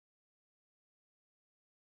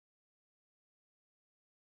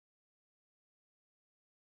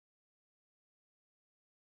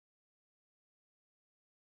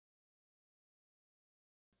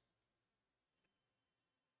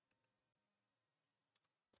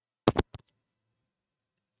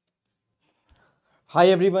Hi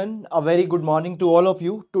everyone, a very good morning to all of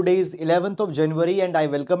you. Today is 11th of January and I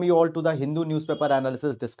welcome you all to the Hindu newspaper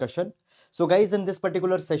analysis discussion. So guys, in this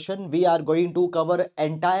particular session, we are going to cover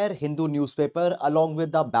entire Hindu newspaper along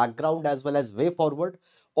with the background as well as way forward.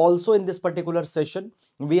 Also in this particular session,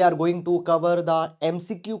 we are going to cover the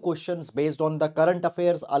MCQ questions based on the current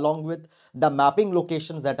affairs along with the mapping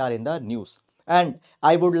locations that are in the news. And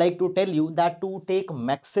I would like to tell you that to take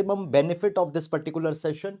maximum benefit of this particular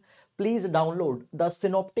session, please download the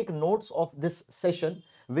synoptic notes of this session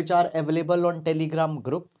which are available on Telegram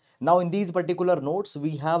group. Now in these particular notes,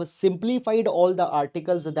 we have simplified all the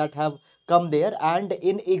articles that have come there, and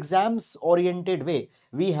in exams oriented way,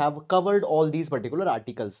 we have covered all these particular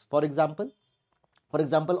articles. For example,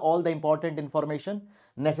 all the important information,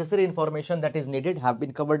 necessary information that is needed have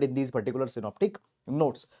been covered in these particular synoptic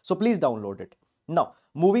notes. So please download it. Now,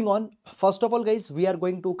 moving on, first of all, guys, we are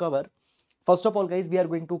going to cover the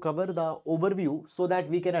overview so that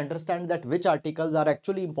we can understand that which articles are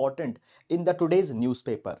actually important in the today's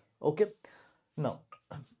newspaper. Okay. Now,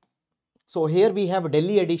 so here we have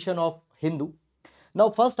Delhi edition of Hindu. Now,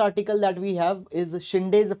 first article that we have is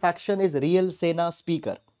Shinde's faction is real Sena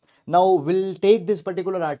speaker. Now, we'll take this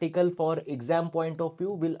particular article for exam point of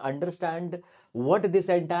view. We'll understand what this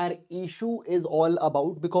entire issue is all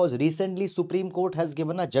about, because recently Supreme Court has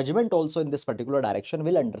given a judgment also in this particular direction.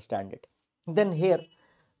 We'll understand it. Then here,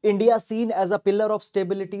 India seen as a pillar of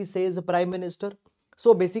stability, says Prime Minister.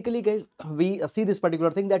 So basically, guys, we see this particular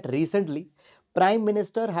thing that recently Prime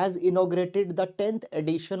Minister has inaugurated the 10th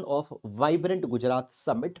edition of Vibrant Gujarat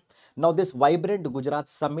Summit. Now, this Vibrant Gujarat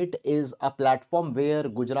Summit is a platform where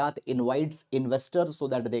Gujarat invites investors so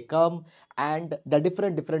that they come and the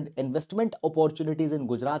different investment opportunities in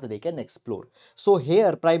Gujarat they can explore. So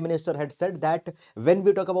here, Prime Minister had said that when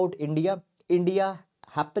we talk about India, India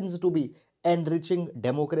happens to be enriching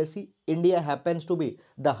democracy. India happens to be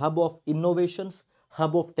the hub of innovations,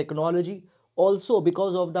 hub of technology. Also,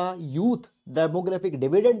 because of the youth demographic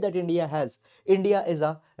dividend that India has, India is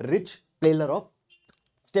a rich player of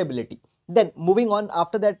stability. Then moving on,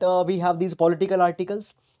 after that, we have these political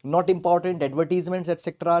articles, not important, advertisements,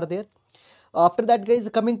 etc. are there. After that, guys,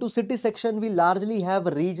 coming to city section, we largely have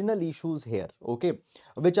regional issues here, okay,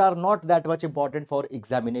 which are not that much important for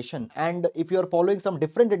examination. And if you are following some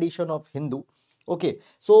different edition of Hindu, okay,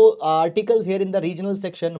 so articles here in the regional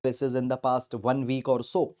section, this is in the past 1 week or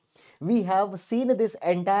so, we have seen this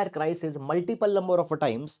entire crisis multiple number of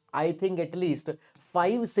times. I think at least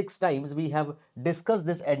 5-6 times we have discussed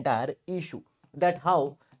this entire issue, that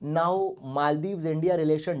how now Maldives India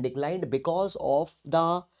relation declined because of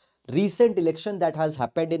the recent election that has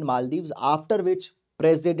happened in Maldives, after which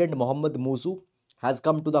President Mohammad Musu has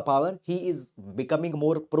come to the power. He is becoming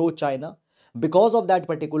more pro-China. Because of that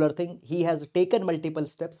particular thing, he has taken multiple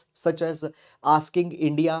steps, such as asking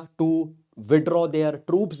India to withdraw their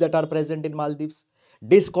troops that are present in Maldives,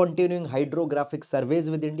 discontinuing hydrographic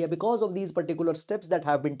surveys with India. Because of these particular steps that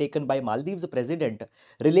have been taken by Maldives president,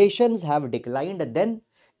 relations have declined. Then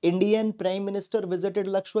Indian Prime Minister visited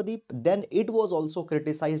Lakshadweep, then it was also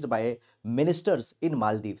criticized by ministers in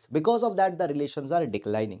Maldives. Because of that, the relations are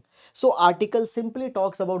declining. So article simply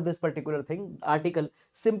talks about this particular thing. Article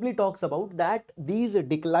simply talks about that these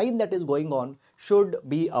decline that is going on should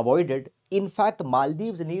be avoided. In fact,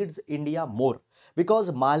 Maldives needs India more,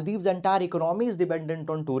 because Maldives entire economy is dependent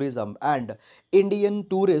on tourism, and Indian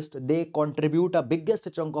tourists, they contribute a biggest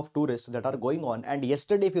chunk of tourists that are going on. And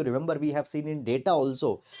yesterday, if you remember, we have seen in data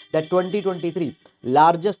also that 2023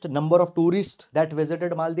 largest number of tourists that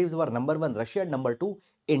visited Maldives were number one Russia and number two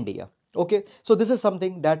India. Okay, so this is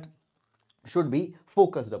something that should be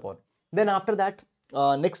focused upon. Then after that,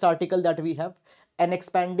 next article that we have, an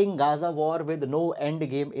expanding Gaza war with no end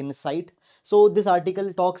game in sight. So this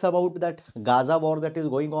article talks about that Gaza war that is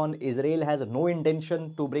going on. Israel has no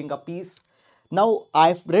intention to bring a peace. Now,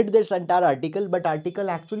 I've read this entire article, but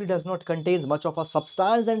article actually does not contain much of a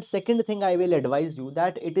substance. And second thing, I will advise you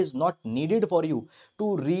that it is not needed for you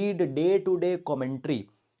to read day-to-day commentary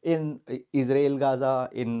in Israel, Gaza,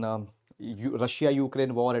 in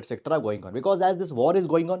Russia-Ukraine war, etc. going on. Because as this war is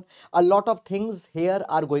going on, a lot of things here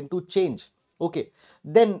are going to change. Okay,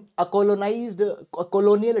 then a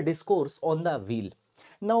colonial discourse on the wheel.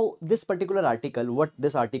 Now, this particular article, what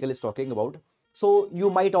this article is talking about, so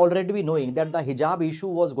you might already be knowing that the hijab issue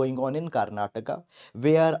was going on in Karnataka,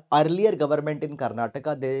 where earlier government in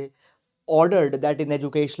Karnataka, they ordered that in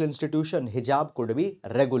educational institution hijab could be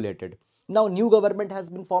regulated. Now new government has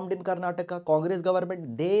been formed in Karnataka, Congress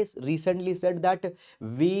government. They recently said that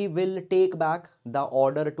we will take back the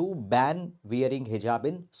order to ban wearing hijab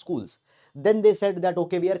in schools. Then they said that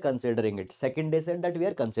okay, we are considering it. Second, they said that we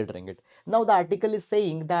are considering it. Now the article is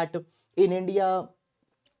saying that in India,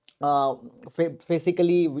 uh,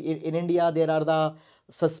 basically in India there are the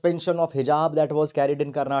suspension of hijab that was carried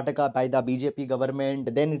in Karnataka by the BJP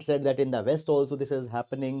government. Then it said that in the West also this is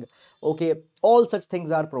happening. Okay, all such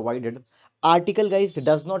things are provided. Article, guys,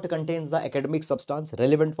 does not contains the academic substance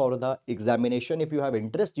relevant for the examination. If you have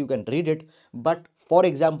interest, you can read it, but for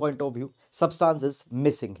exam point of view, substance is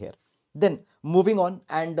missing here. Then moving on,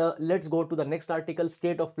 and let's go to the next article,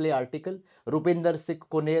 state of play article. Rupinder Singh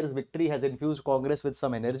Koner's victory has infused Congress with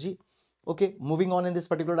some energy. Okay, moving on in this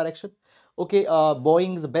particular direction. Okay,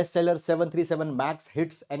 Boeing's bestseller 737 Max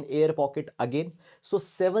hits an air pocket again. So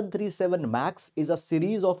 737 Max is a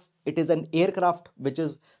series of, it is an aircraft which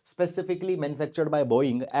is specifically manufactured by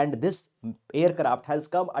Boeing, and this aircraft has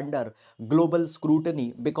come under global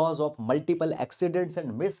scrutiny because of multiple accidents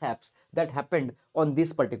and mishaps that happened on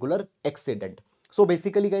this particular accident. So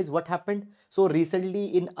basically, guys, what happened? So recently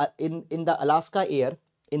in the Alaska Air,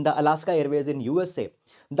 in the Alaska Airways in USA,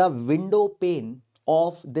 the window pane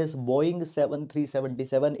of this Boeing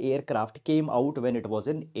 7377 aircraft came out when it was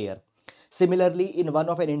in air. Similarly, in one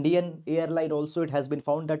of an Indian airline also, it has been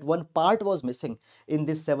found that one part was missing in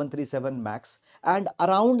this 737 Max. And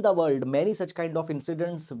around the world, many such kind of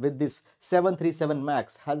incidents with this 737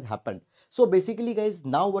 Max has happened. So basically, guys,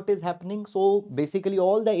 now what is happening? So basically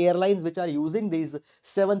all the airlines which are using these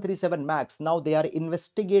 737 Max, now they are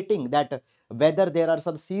investigating that whether there are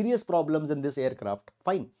some serious problems in this aircraft.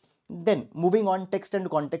 Fine. Then moving on, text and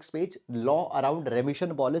context page, law around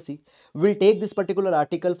remission policy. We'll take this particular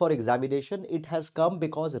article for examination. It has come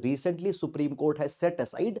because recently Supreme Court has set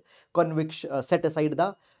aside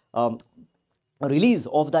the release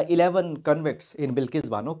of the 11 convicts in Bilkis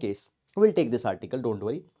Bano case. We'll take this article, don't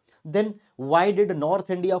worry. Then why did North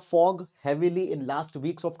India fog heavily in last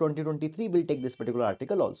weeks of 2023? We'll take this particular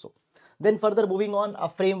article also. Then further moving on, a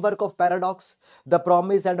framework of paradox, the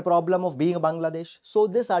promise and problem of being Bangladesh. So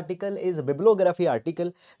this article is a bibliography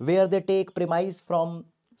article where they take premise from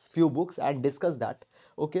few books and discuss that.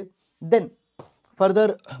 Okay. Then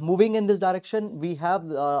further moving in this direction, we have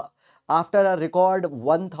after a record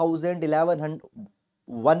 1,111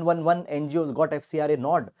 NGOs got FCRA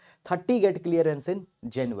nod, 30 get clearance in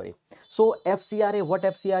January. So FCRA, what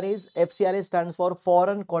FCRA is? FCRA stands for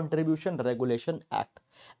Foreign Contribution Regulation Act.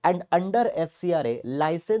 And under FCRA,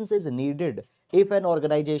 license is needed if an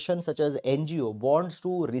organization such as NGO wants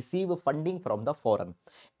to receive funding from the foreign.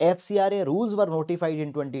 FCRA rules were notified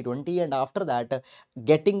in 2020, and after that,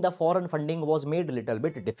 getting the foreign funding was made a little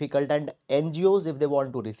bit difficult, and NGOs, if they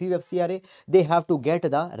want to receive FCRA, they have to get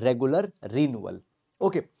the regular renewal.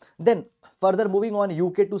 Okay, then further moving on,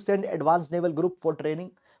 UK to send advanced naval group for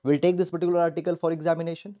training. We'll take this particular article for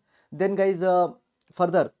examination. Then guys,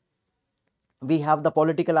 further we have the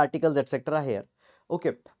political articles, etc. here.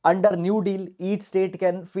 Okay, under New Deal, each state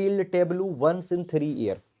can field tableau once in 3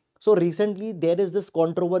 years. So recently there is this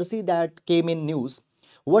controversy that came in news.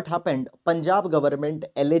 What happened? Punjab government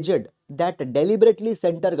alleged that deliberately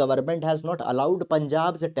center government has not allowed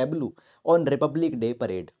Punjab's tableau on Republic Day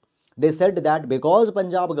parade. They said that because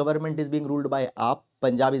Punjab government is being ruled by AAP,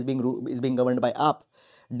 Punjab is being governed by AAP,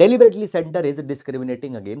 deliberately center is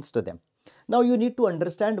discriminating against them. Now you need to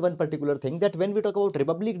understand one particular thing, that when we talk about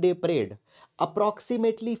Republic Day parade,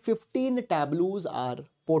 approximately 15 tableaus are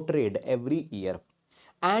portrayed every year.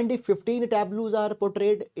 And if 15 tableaus are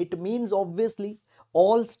portrayed, it means obviously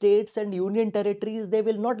all states and union territories, they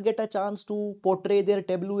will not get a chance to portray their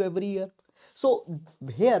tableau every year. So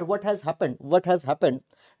here what has happened?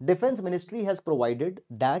 Defense Ministry has provided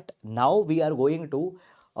that now we are going to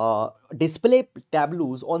display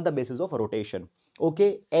tableaus on the basis of rotation.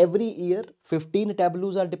 Okay, every year 15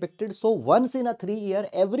 tableaus are depicted. So once in a 3 year,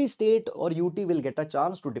 every state or UT will get a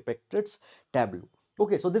chance to depict its tableau.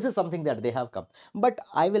 Okay, so this is something that they have come, but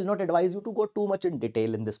I will not advise you to go too much in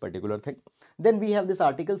detail in this particular thing. Then we have this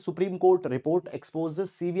article, Supreme Court report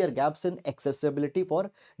exposes severe gaps in accessibility for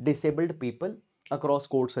disabled people across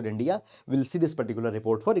courts in India. We'll see this particular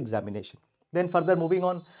report for examination. Then further moving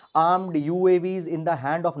on, armed UAVs in the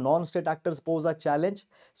hand of non-state actors pose a challenge.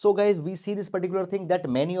 So guys, we see this particular thing that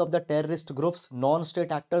many of the terrorist groups,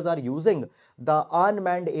 non-state actors are using the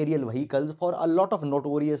unmanned aerial vehicles for a lot of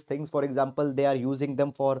notorious things. For example, they are using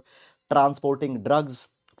them for transporting drugs,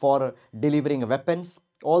 for delivering weapons,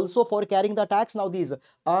 also for carrying the attacks. Now these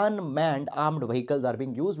unmanned armed vehicles are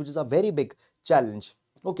being used, which is a very big challenge.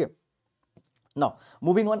 Okay. Now,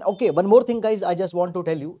 moving on. Okay, one more thing, guys. I just want to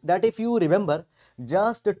tell you that if you remember,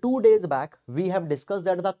 just 2 days back, we have discussed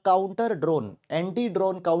that the counter drone,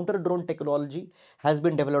 anti-drone, counter drone technology has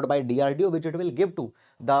been developed by DRDO, which it will give to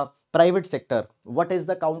the private sector. What is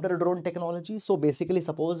the counter drone technology? So basically,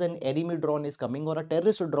 suppose an enemy drone is coming or a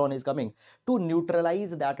terrorist drone is coming, to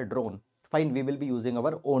neutralize that drone, fine, we will be using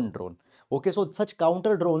our own drone. Okay, so such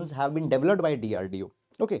counter drones have been developed by DRDO.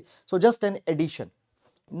 Okay, so just an addition.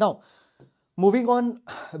 Now, moving on,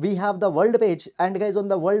 we have the world page, and guys, on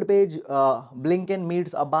the world page, Blinken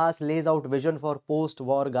meets Abbas, lays out vision for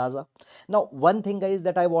post-war Gaza. Now, one thing, guys,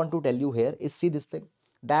 that I want to tell you here is, see this thing,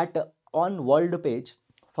 that on world page,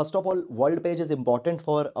 first of all, world page is important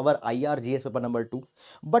for our IRGS paper number 2,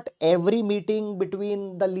 but every meeting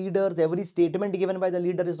between the leaders, every statement given by the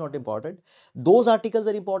leader is not important. Those articles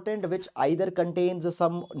are important which either contains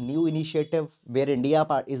some new initiative where India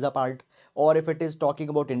is a part, or if it is talking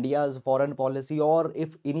about India's foreign policy, or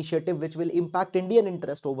if initiative which will impact Indian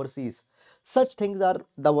interest overseas. Such things are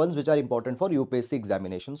the ones which are important for UPSC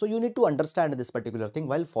examination. So you need to understand this particular thing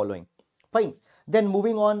while following. Fine. Then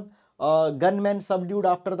moving on, gunmen subdued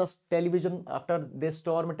after the television, after they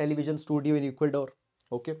storm television studio in Ecuador.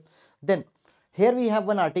 Okay. Then here we have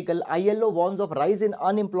one article, ILO warns of rise in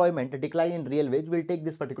unemployment, decline in real wage. We'll take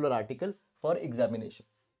this particular article for examination.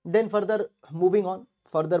 Then further moving on,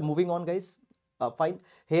 guys, fine.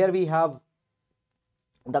 Here we have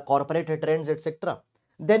the corporate trends, etc.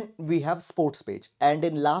 Then we have sports page, and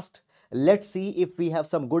in last, let's see if we have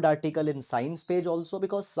some good article in science page also,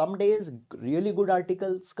 because some days really good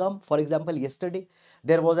articles come. For example, yesterday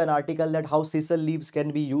there was an article that how sisal leaves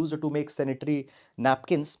can be used to make sanitary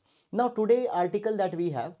napkins. Now today article that we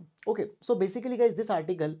have, okay, so basically, guys, this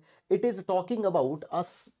article, it is talking about a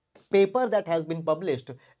paper that has been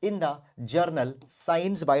published in the journal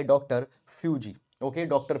Science by Dr. Fuji. Okay,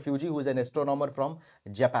 Dr. Fuji, who is an astronomer from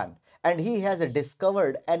Japan, and he has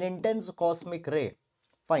discovered an intense cosmic ray.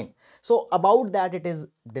 Fine. So about that it is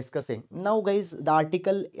discussing. Now, guys, the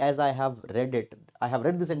article, as I have read it, I have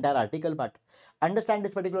read this entire article, but understand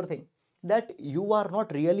this particular thing, that you are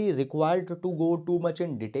not really required to go too much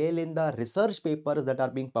in detail in the research papers that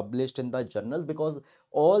are being published in the journals, because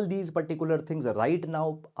all these particular things right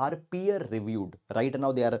now are peer reviewed. Right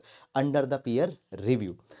now they are under the peer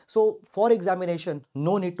review. So for examination,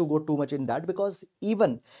 no need to go too much in that, because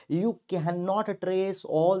even you cannot trace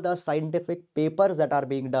all the scientific papers that are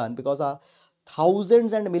being done, because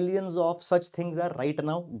thousands and millions of such things are right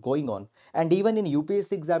now going on. And even in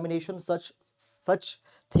UPSC examination, such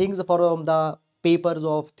things from the papers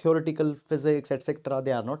of theoretical physics, etc.,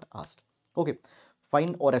 they are not asked. Okay,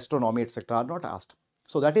 fine, or astronomy, etc., are not asked.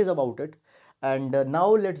 So that is about it. And now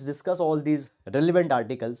let's discuss all these relevant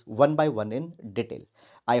articles one by one in detail.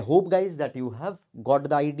 I hope, guys, that you have got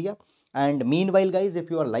the idea. And meanwhile, guys,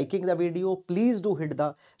 if you are liking the video, please do hit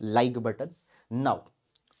the like button. Now,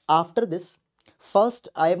 after this, first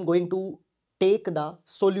I am going to take the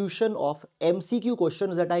solution of MCQ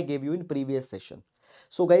questions that I gave you in previous session.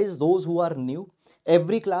 So guys, those who are new,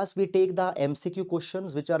 every class we take the MCQ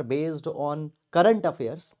questions which are based on current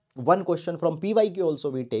affairs. One question from PYQ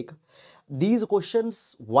also we take. These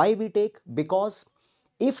questions, why we take? Because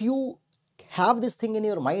if you have this thing in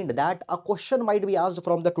your mind that a question might be asked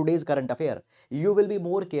from the today's current affair, you will be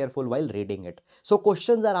more careful while reading it. So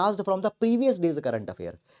questions are asked from the previous day's current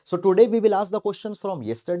affair. So today we will ask the questions from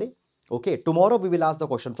yesterday. Okay, tomorrow we will ask the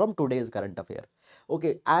question from today's current affair.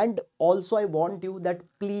 Okay, and also I want you that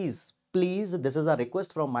please, this is a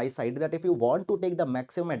request from my side, that if you want to take the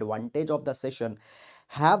maximum advantage of the session,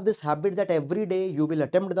 have this habit that every day you will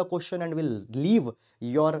attempt the question and will leave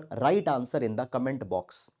your right answer in the comment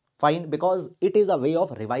box. Fine, because it is a way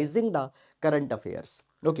of revising the current affairs.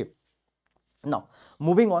 Okay, now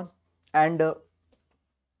moving on, and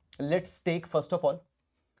let's take first of all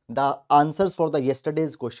the answers for the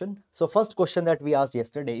yesterday's question. So first question that we asked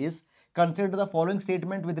yesterday is, consider the following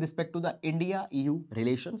statement with respect to the India-EU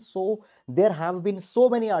relations. So there have been so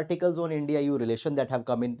many articles on India-EU relation that have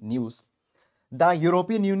come in news. The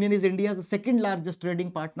European Union is India's second largest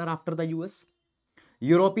trading partner after the US.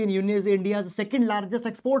 European Union is India's second largest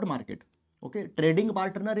export market. Okay, trading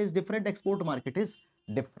partner is different, export market is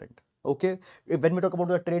different. Okay, when we talk about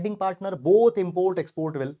the trading partner, both import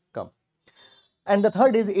export will come. And the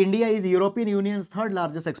third is, India is European Union's third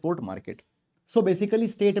largest export market. So basically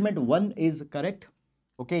statement 1 is correct.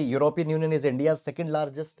 Okay, European Union is India's second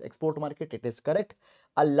largest export market. It is correct.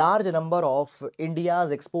 A large number of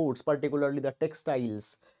India's exports, particularly the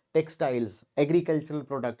textiles, agricultural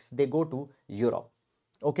products, they go to Europe.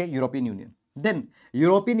 Okay, European Union. Then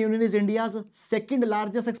European Union is India's second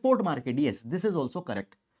largest export market. Yes, this is also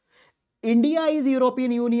correct. India is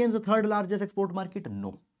European Union's third largest export market?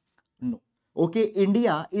 No. No. Okay,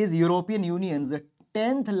 India is European Union's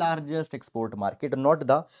 10th largest export market, not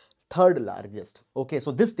the third largest. Okay,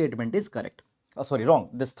 so this statement is correct. Sorry, wrong.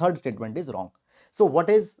 This third statement is wrong. So what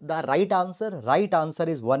is the right answer? Right answer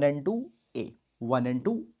is 1 and 2A. 1 and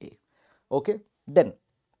 2A. Okay, then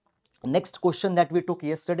next question that we took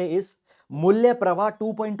yesterday is Mulya Pravah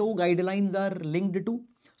 2.0 guidelines are linked to.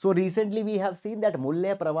 So recently we have seen that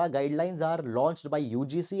Mulya Pravah guidelines are launched by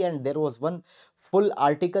UGC, and there was one full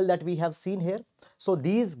article that we have seen here. So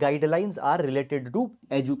these guidelines are related to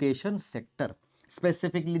education sector.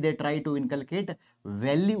 Specifically, they try to inculcate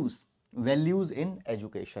values in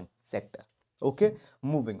education sector. Okay,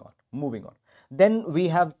 moving on. Then we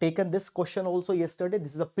have taken this question also yesterday.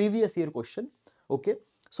 This is a previous year question. Okay,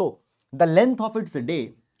 so the length of its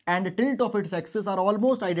day and tilt of its axis are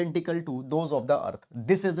almost identical to those of the Earth.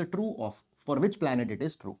 This is true of for which planet it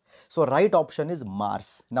is true. So right option is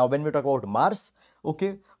Mars. Now when we talk about Mars,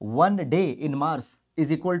 okay, 1 day in Mars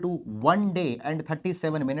is equal to 1 day and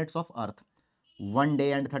 37 minutes of Earth. 1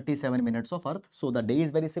 day and 37 minutes of Earth. So the day is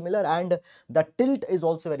very similar and the tilt is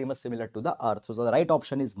also very much similar to the Earth. So the right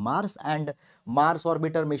option is Mars, and Mars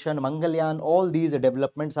orbiter mission, Mangalyaan, all these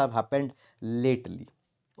developments have happened lately.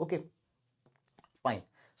 Okay, fine.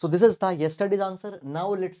 So this is the yesterday's answer. Now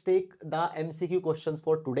let's take the MCQ questions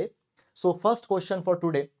for today. So first question for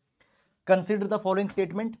today, consider the following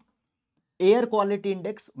statement. Air quality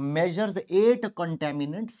index measures 8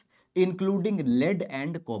 contaminants including lead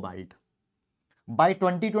and cobalt. By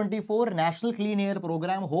 2024, National Clean Air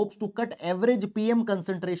Program hopes to cut average PM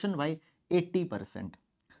concentration by 80%.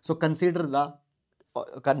 So consider the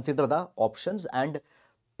options, and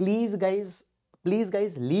please guys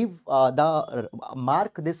leave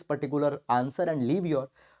mark this particular answer and leave your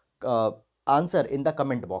answer in the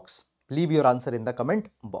comment box. Leave your answer in the comment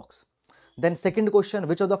box. Then second question,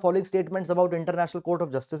 which of the following statements about International Court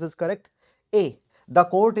of Justice is correct? A, the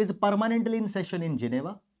court is permanently in session in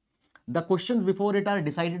Geneva. The questions before it are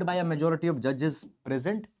decided by a majority of judges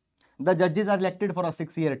present. The judges are elected for a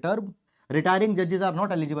 6-year term. Retiring judges are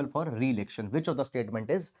not eligible for re-election. Which of the statement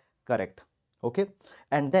is correct? Okay.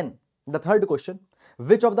 And then the third question,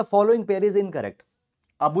 which of the following pair is incorrect?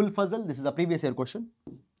 Abul Fazl, this is a previous year question.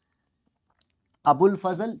 Abul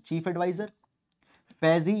Fazl, chief advisor.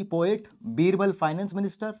 Faizi, poet. Birbal, finance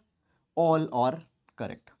minister. All are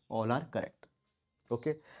correct. All are correct.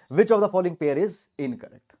 Okay. Which of the following pair is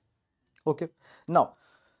incorrect? Okay. Now,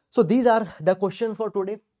 so these are the questions for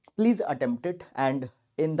today. Please attempt it, and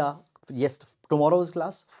in the tomorrow's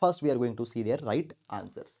class, first we are going to see their right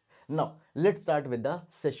answers. Now, let's start with the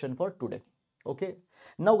session for today. Okay.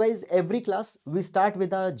 Now guys, every class we start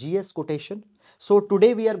with a GS quotation. So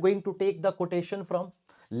today we are going to take the quotation from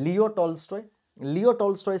Leo Tolstoy. Leo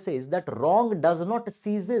Tolstoy says that wrong does not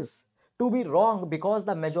ceases to be wrong because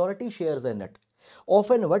the majority shares in it.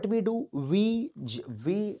 Often what we do, we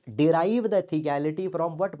derive the ethicality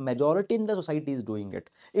from what majority in the society is doing it.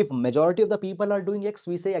 If majority of the people are doing X,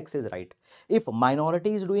 we say X is right. If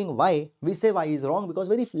minority is doing Y, we say Y is wrong because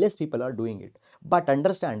very less people are doing it. But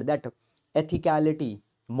understand that ethicality,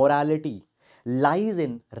 morality lies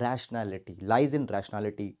in rationality,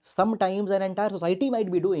 Sometimes an entire society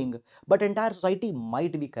might be doing, but entire society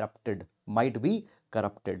might be corrupted,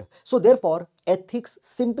 So therefore, ethics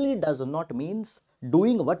simply does not means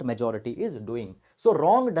doing what majority is doing. So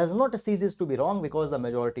wrong does not ceases to be wrong because the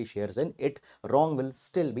majority shares in it. Wrong will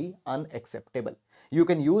still be unacceptable. You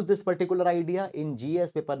can use this particular idea in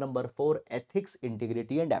GS paper number 4, ethics,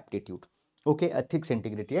 integrity and aptitude. Okay, ethics,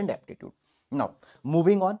 integrity and aptitude. Now,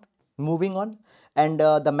 moving on, and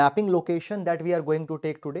the mapping location that we are going to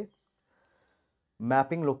take today.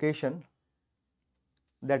 Mapping location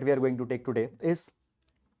that we are going to take today is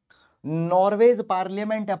Norway's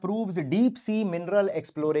parliament approves deep sea mineral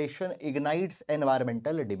exploration ignites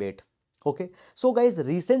environmental debate. Okay, so guys,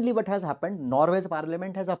 recently what has happened, Norway's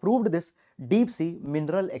parliament has approved this deep sea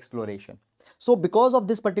mineral exploration. So because of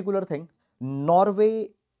this particular thing, Norway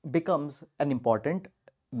becomes an important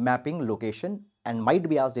mapping location and might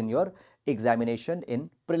be asked in your examination in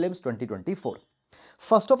prelims 2024.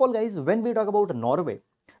 First of all guys, when we talk about Norway,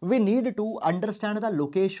 we need to understand the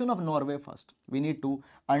location of Norway first.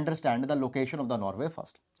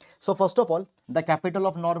 So first of all, the capital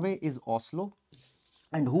of Norway is Oslo.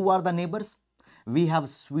 And who are the neighbors? We have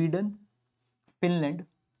Sweden, Finland.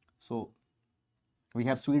 So we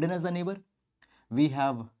have Sweden as the neighbor. We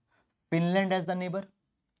have Finland as the neighbor.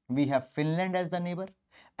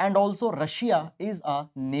 And also Russia is a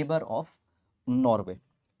neighbor of Norway.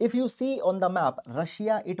 If you see on the map,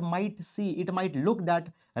 Russia, it might look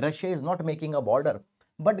that Russia is not making a border.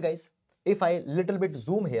 But guys, if I little bit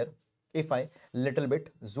zoom here, if I little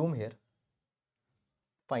bit zoom here,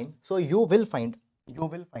 fine. So you will find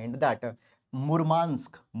that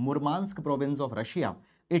Murmansk province of Russia,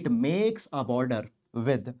 it makes a border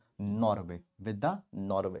with Norway, with the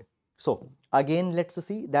Norway. So again, let's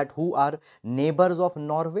see that who are neighbors of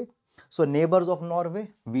Norway. So neighbors of Norway,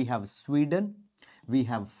 we have Sweden, we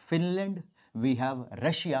have Finland, we have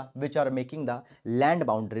Russia, which are making the land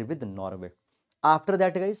boundary with Norway. After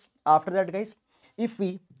that guys, if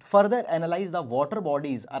we further analyze the water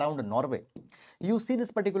bodies around Norway, you see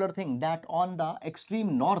this particular thing that on the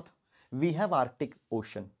extreme north we have Arctic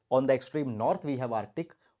Ocean. On the extreme north we have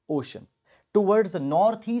Arctic Ocean. Towards the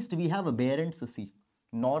northeast we have Barents Sea.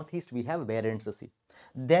 Northeast we have Barents Sea.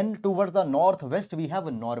 Then towards the northwest we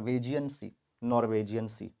have Norwegian Sea. Norwegian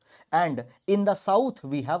Sea. And in the south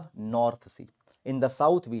we have North Sea. In the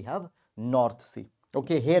south we have North Sea.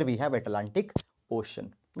 Okay, here we have Atlantic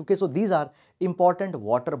Ocean. Okay, so these are important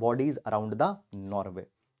water bodies around the Norway.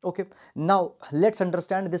 Okay, now let's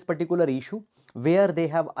understand this particular issue where they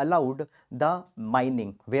have allowed the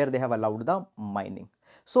mining,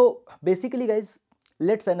 So basically guys,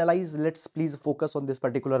 let's analyze, let's please focus on this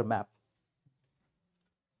particular map.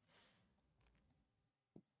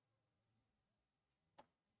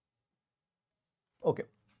 Okay,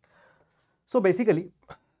 so basically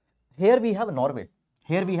here we have Norway,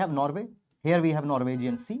 here we have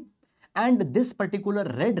Norwegian Sea, and this particular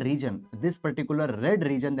red region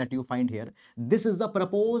that you find here, this is the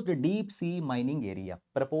proposed deep sea mining area,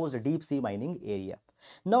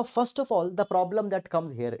 Now first of all, the problem that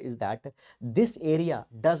comes here is that this area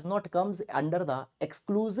does not comes under the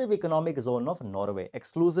exclusive economic zone of Norway,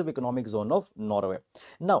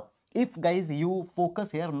 Now if guys you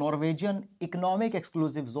focus here, Norwegian economic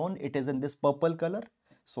exclusive zone, it is in this purple color.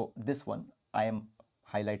 So this one I am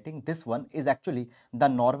highlighting, this one is actually the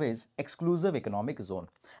Norway's exclusive economic zone.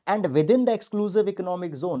 And within the exclusive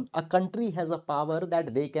economic zone, a country has a power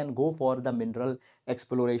that they can go for the mineral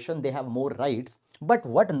exploration. They have more rights. But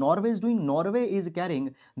what Norway is doing, Norway is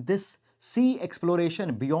carrying this sea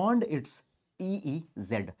exploration beyond its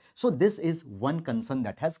EEZ. So this is one concern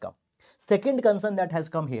that has come. Second concern that has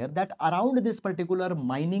come here, that around this particular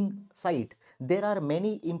mining site, there are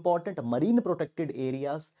many important marine protected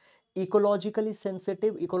areas, ecologically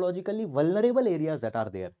sensitive, ecologically vulnerable areas that are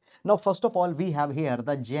there. Now, first of all, we have here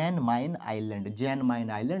the Jan Mayen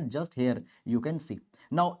Island, just here you can see.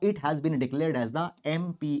 Now, it has been declared as the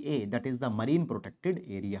MPA, that is the marine protected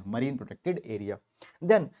area,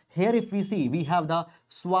 Then here if we see, we have the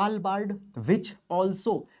Svalbard, which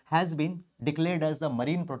also has been declared as the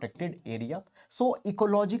marine protected area. So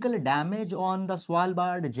ecological damage on the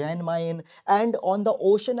Svalbard, Jan Mayen and on the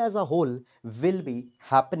ocean as a whole will be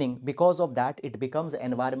happening. Because of that, it becomes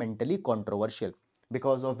environmentally controversial.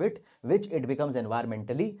 Because of it, which it becomes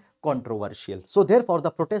environmentally controversial. So therefore, the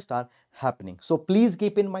protests are happening. So please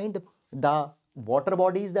keep in mind the water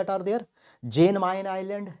bodies that are there. Jan Mayen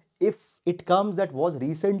Island, if it comes that was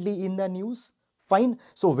recently in the news, fine.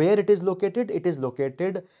 So where it is located? It is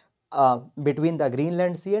located between the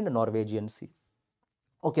Greenland Sea and Norwegian Sea.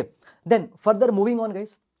 Okay, then further moving on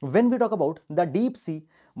guys, when we talk about the deep sea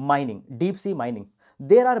mining,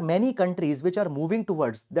 there are many countries which are moving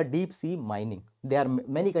towards the deep sea mining. There are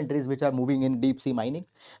many countries which are moving in deep sea mining.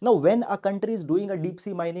 Now, when a country is doing a deep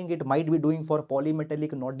sea mining, it might be doing for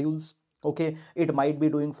polymetallic nodules. Okay, it might be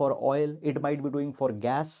doing for oil, it might be doing for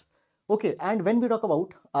gas. Okay, and when we talk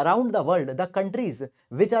about around the world, the countries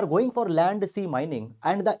which are going for land sea mining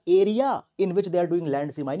and the area in which they are doing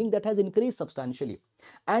land sea mining, that has increased substantially.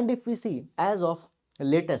 And if we see as of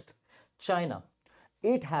latest, China,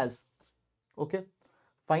 it has, okay,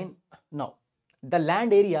 fine. Now, the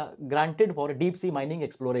land area granted for deep sea mining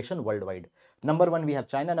exploration worldwide. Number one, we have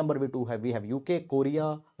China. Number two, we have UK,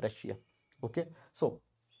 Korea, Russia. Okay, so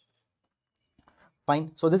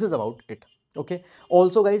fine. So this is about it. Okay.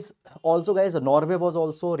 Also guys, Norway was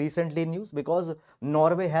also recently in news because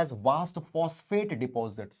Norway has vast phosphate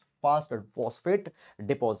deposits,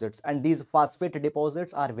 and these phosphate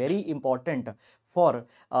deposits are very important for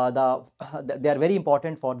they are very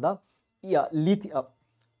important for the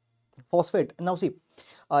phosphate. Now see,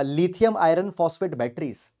 lithium iron phosphate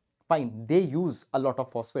batteries, fine, they use a lot of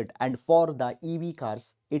phosphate, and for the EV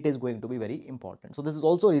cars, it is going to be very important. So this is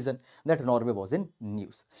also a reason that Norway was in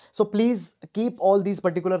news. So please keep all these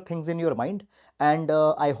particular things in your mind, and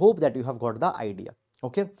I hope that you have got the idea.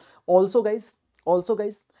 Okay. Also guys,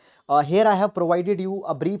 here I have provided you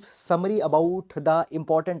a brief summary about the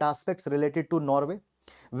important aspects related to Norway.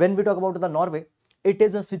 When we talk about the Norway, it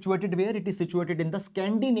is situated where? It is situated in the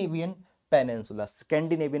Scandinavian Peninsula,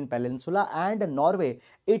 Scandinavian Peninsula, and Norway,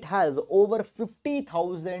 it has over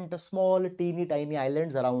 50,000 small teeny tiny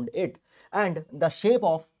islands around it, and the shape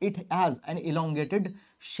of it has an elongated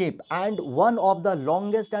shape, and one of the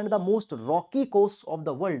longest and the most rocky coasts of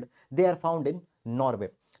the world, they are found in Norway.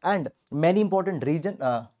 And many important region,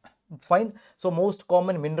 fine. So most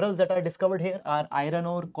common minerals that are discovered here are iron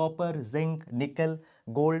ore, copper, zinc, nickel,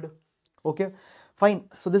 gold. Okay, fine.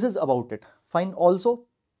 So this is about it. Fine. Also,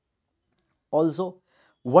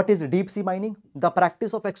 what is deep sea mining? The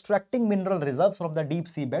practice of extracting mineral reserves from the deep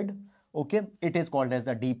sea bed. Okay, it is called as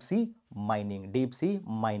the deep sea mining. Deep sea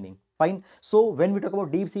mining. Fine. So when we talk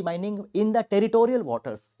about deep sea mining in the territorial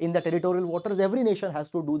waters, every nation has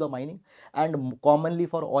to do the mining, and commonly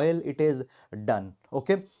for oil it is done.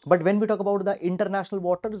 Okay. But when we talk about the international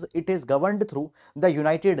waters, it is governed through the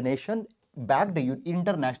United Nations backed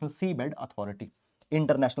International Seabed Authority.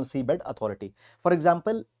 International Seabed Authority. For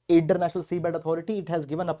example, International Seabed Authority, it has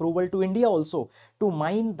given approval to India also to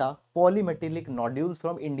mine the polymetallic nodules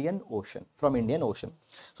from Indian Ocean.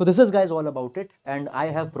 So this is guys all about it, and I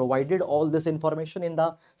have provided all this information in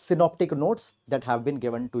the synoptic notes that have been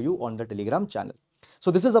given to you on the Telegram channel.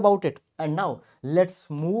 So this is about it, and now let's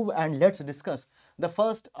move and let's discuss the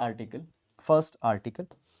first article.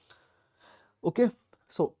 Okay,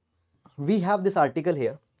 so we have this article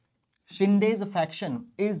here. Shinde's faction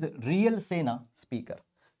is real Sena speaker.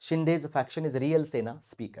 Shinde's faction is real Sena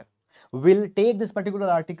speaker. We'll take this particular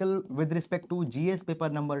article with respect to GS paper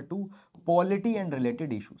number 2, polity and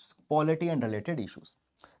related issues.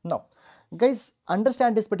 Now, guys,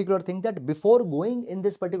 understand this particular thing, that before going in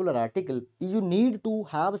this particular article, you need to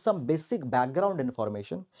have some basic background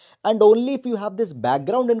information, and only if you have this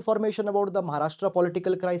background information about the Maharashtra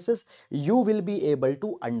political crisis, you will be able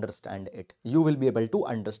to understand it.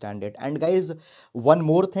 And guys, one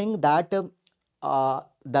more thing, that the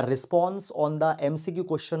response on the MCQ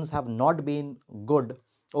questions have not been good,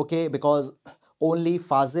 okay, because only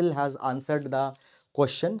Fazil has answered the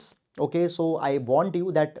questions. Okay, so I want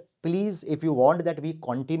you that please, if you want that we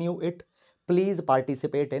continue it, please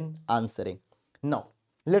participate in answering. Now,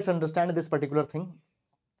 let's understand this particular thing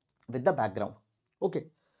with the background. Okay,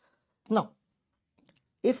 now,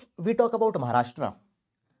 if we talk about Maharashtra,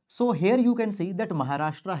 so here you can see that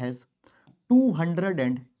Maharashtra has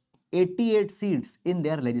 288 seats in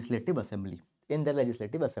their legislative assembly.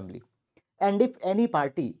 And if any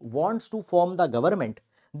party wants to form the government,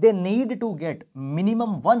 they need to get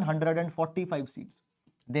minimum 145 seats.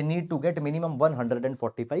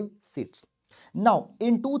 Now,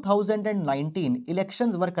 in 2019,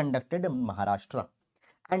 elections were conducted in Maharashtra.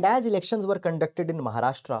 And as elections were conducted in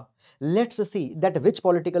Maharashtra, let's see that which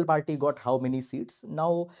political party got how many seats.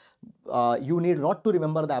 Now, you need not to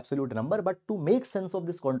remember the absolute number, but to make sense of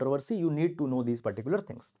this controversy, you need to know these particular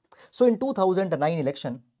things. So, in 2009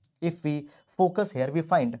 election, if we focus here, we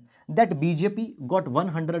find that BJP got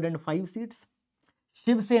 105 seats,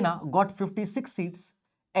 Shiv Sena got 56 seats,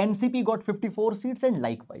 NCP got 54 seats, and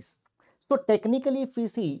likewise. So technically, if we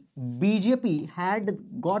see, BJP had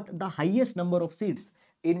got the highest number of seats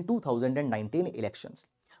in 2019 elections,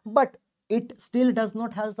 but it still does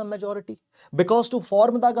not have the majority, because to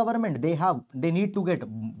form the government, they need to get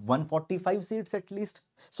 145 seats at least.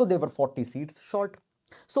 So they were 40 seats short.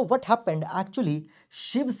 So what happened actually,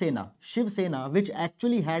 Shiv Sena, which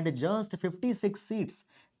actually had just 56 seats,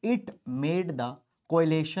 it made the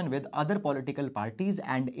coalition with other political parties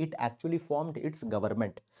and it actually formed its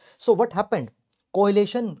government. So what happened?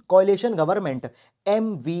 Coalition government,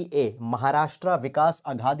 MVA, Maharashtra Vikas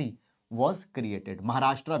Aghadi, was created.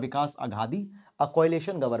 Maharashtra Vikas Aghadi, a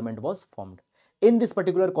coalition government was formed. In this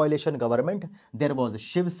particular coalition government, there was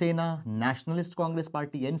Shiv Sena, Nationalist Congress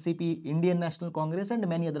Party, NCP, Indian National Congress, and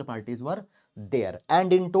many other parties were there.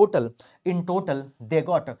 And in total, they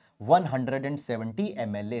got 170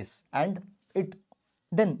 MLAs, and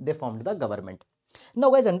then they formed the government. Now,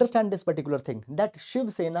 guys, understand this particular thing, that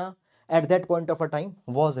Shiv Sena at that point of a time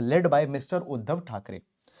was led by Mr. Uddhav Thackeray.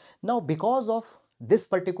 Now, because of this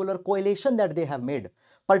particular coalition that they have made,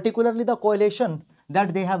 particularly the coalition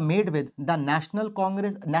that they have made with the Nationalist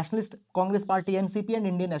Congress Party, NCP, and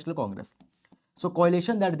Indian National Congress. So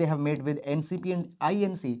coalition that they have made with NCP and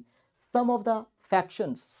INC, some of the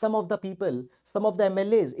factions, some of the people, some of the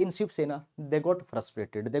MLAs in Shiv Sena, they got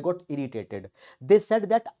frustrated, they got irritated. They said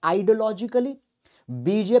that ideologically,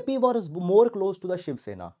 BJP was more close to the Shiv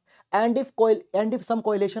Sena. And if some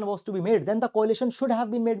coalition was to be made, then the coalition should have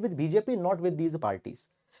been made with BJP, not with these parties.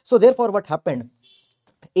 So therefore, what happened?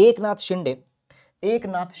 Eknath Shinde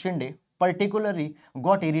particularly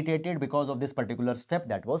got irritated because of this particular step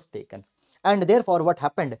that was taken. And therefore, what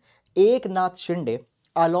happened? Eknath Shinde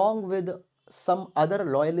along with some other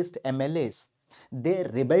loyalist MLAs, they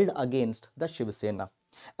rebelled against the Shiv Sena.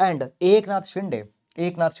 And Eknath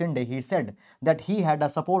Shinde, he said that he had a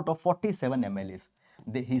support of 47 MLAs.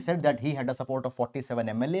 He said that he had a support of 47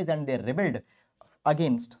 MLAs and they rebelled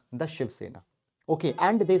against the Shiv Sena. Okay,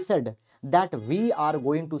 and they said that we are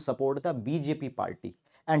going to support the BJP party.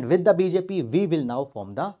 And with the BJP, we will now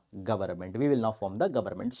form the government. We will now form the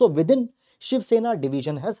government. So within Shiv Sena,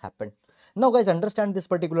 division has happened. Now guys, understand this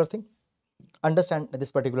particular thing. Understand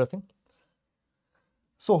this particular thing.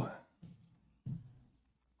 So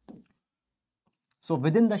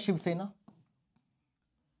within the Shiv Sena,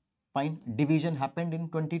 fine, division happened in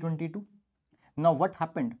 2022. Now what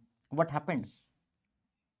happened? What happened?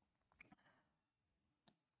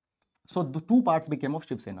 So the two parts became of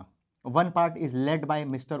Shiv Sena. One part is led by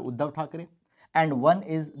Mr. Uddhav Thackeray and one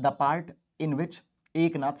is the part in which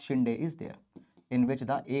Eknath Shinde is there. In which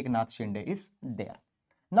the Eknath Shinde is there.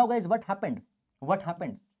 Now guys, what happened? What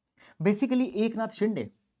happened? Basically, Eknath Shinde,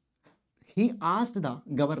 he asked the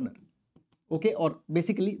governor, okay, or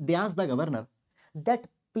basically they asked the governor that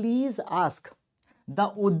please ask the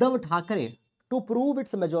Uddhav Thackeray to prove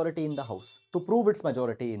its majority in the house. To prove its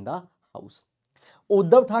majority in the house.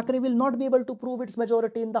 Uddhav Thackeray will not be able to prove its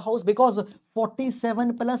majority in the house because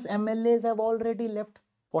 47 plus MLAs have already left.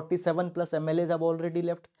 47 plus MLAs have already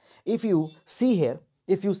left. If you see here,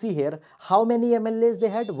 how many MLAs they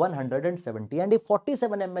had? 170. And if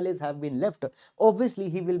 47 MLAs have been left, obviously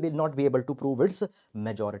he will not be able to prove its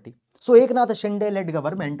majority. So Eknath Shinde led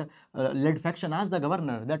government, led faction asked the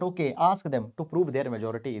governor that okay, ask them to prove their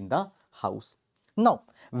majority in the house. Now,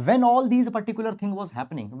 when all these particular thing was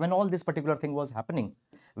happening,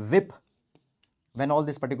 whip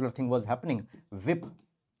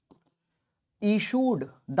issued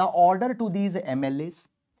the order to these MLAs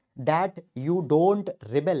that you don't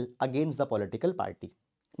rebel against the political party.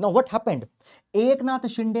 Now, what happened? Eknath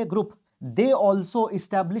Shinde group, they also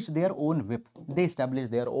established their own whip.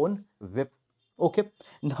 Okay.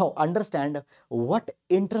 Now, understand what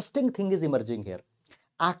interesting thing is emerging here.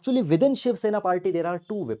 Actually, within Shiv Sena party, there are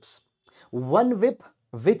two whips. One whip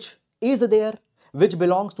which is there, which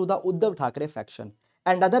belongs to the Uddhav Thackeray faction.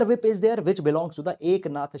 And other whip is there, which belongs to the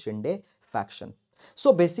Eknath Shinde faction.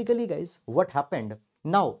 So basically, guys, what happened?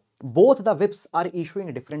 Now, both the whips are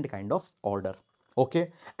issuing different kind of order.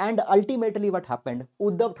 Okay. And ultimately, what happened?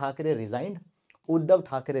 Uddhav Thackeray resigned.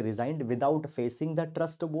 Without facing the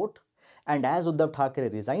trust vote. And as Uddhav Thackeray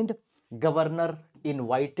resigned, governor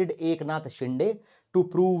invited Eknath Shinde to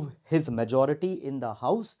prove his majority in the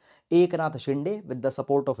house. Eknath Shinde, with the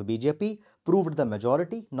support of BJP, proved the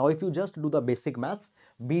majority. Now, if you just do the basic maths,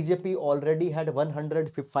 BJP already had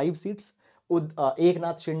 105 seats.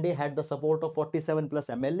 Eknath Shinde had the support of 47 plus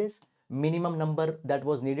MLAs. Minimum number that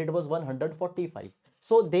was needed was 145.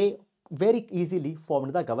 So, they very easily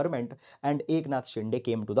formed the government and Eknath Shinde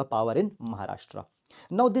came to the power in Maharashtra.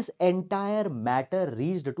 Now, this entire matter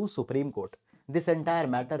reached to Supreme Court.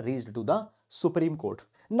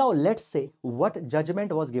 Now, let's say what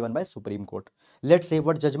judgment was given by Supreme Court.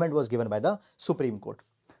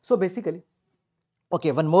 So, basically,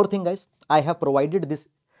 okay, one more thing, guys. I have provided this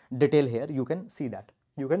detail here. You can see that.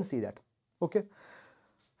 Okay,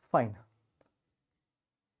 fine.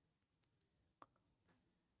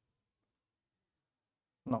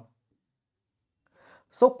 Now,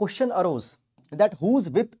 so question arose that whose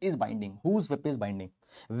whip is binding?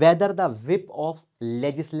 Whether the whip of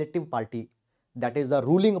legislative party, that is the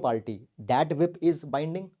ruling party, that whip is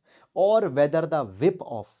binding, or whether the whip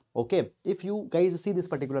of, okay, if you guys see this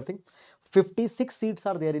particular thing, 56 seats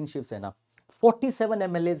are there in Shiv Sena, 47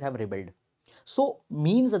 MLAs have rebelled. So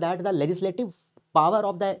means that the legislative power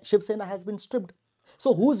of the Shiv Sena has been stripped.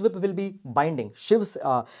 So whose whip will be binding?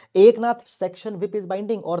 Eknath section whip is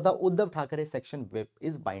binding or the Uddhav Thackeray section whip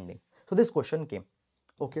is binding? So this question came.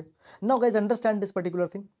 Okay. Now guys, understand this particular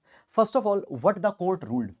thing. First of all, what the court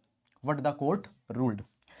ruled?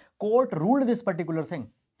 Court ruled this particular thing,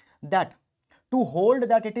 that to hold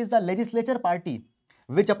that it is the legislature party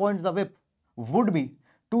which appoints the whip would be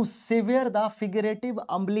to sever the figurative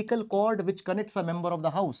umbilical cord which connects a member of the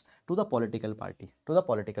house to the political party.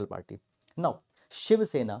 Now, Shiv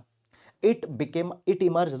Sena, it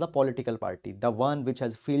emerged as a political party, the one which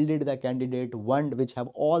has fielded the candidate, one which have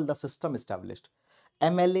all the system established.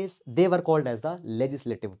 MLAs, they were called as the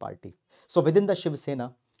legislative party. So within the Shiv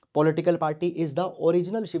Sena, political party is the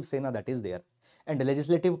original Shiv Sena that is there, and the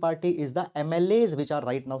legislative party is the MLAs which are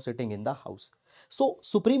right now sitting in the house. So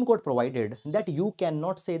Supreme Court provided that you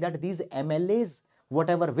cannot say that these MLAs,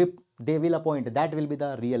 whatever whip they will appoint, that will be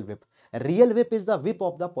the real whip. Real whip is the whip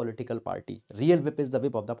of the political party.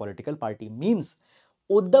 Means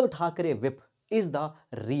Uddhav Thackeray whip is the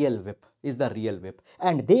real whip,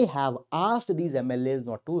 and they have asked these MLAs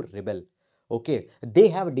not to rebel. Okay, they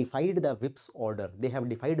have defied the whip's order.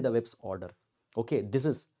 Okay, this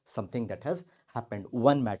is something that has happened.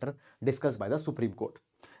 One matter discussed by the Supreme Court.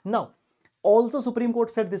 Now, also Supreme Court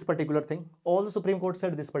said this particular thing.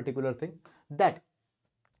 That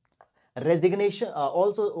resignation.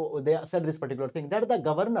 Also, they said this particular thing, that the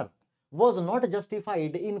governor was not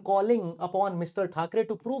justified in calling upon Mr. Thackeray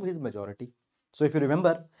to prove his majority. So if you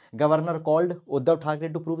remember, governor called Uddhav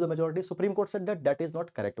Thackeray to prove the majority. Supreme Court said that that is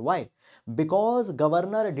not correct. Why? Because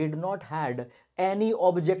governor did not had any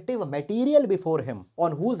objective material before him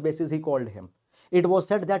on whose basis he called him. It was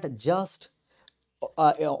said that just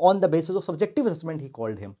on the basis of subjective assessment he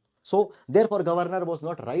called him. So therefore governor was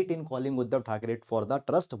not right in calling Uddhav Thackeray for the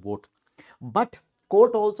trust vote. But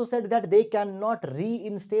court also said that they cannot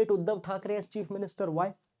reinstate Uddhav Thackeray as chief minister.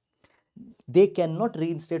 Why? They cannot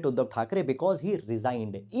reinstate Uddhav Thackeray because he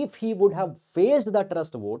resigned. If he would have faced the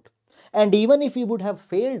trust vote, and even if he would have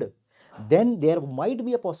failed, then there might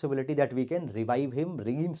be a possibility that we can revive him,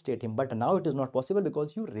 reinstate him. But now it is not possible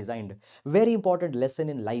because you resigned. Very important lesson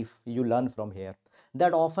in life you learn from here.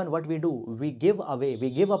 That often what we do, we give up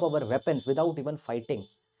our weapons without even fighting.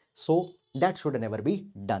 So that should never be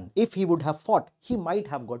done. If he would have fought, he might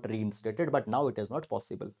have got reinstated, but now it is not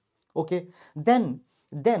possible. Okay, then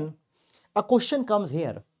a question comes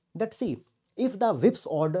here that, see, if the whip's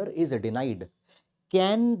order is denied,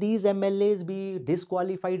 can these MLAs be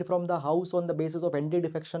disqualified from the house on the basis of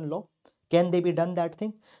anti-defection law? Can they be done that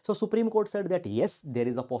thing? So Supreme Court said that yes, there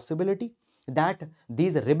is a possibility that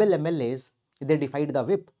these rebel MLAs, they defied the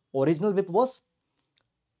whip. Original whip was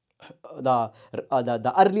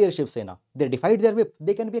the earlier Shiv Sena. They defied their whip.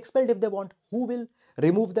 They can be expelled if they want. Who will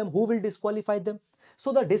remove them? Who will disqualify them?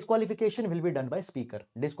 So the disqualification will be done by speaker.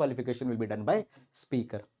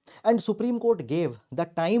 And Supreme Court gave the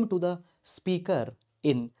time to the speaker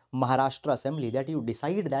in Maharashtra Assembly that you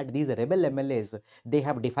decide that these rebel MLAs, they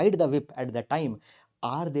have defied the whip at the time.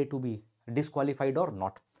 Are they to be disqualified or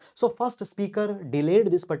not? So first speaker delayed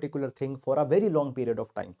this particular thing for a very long period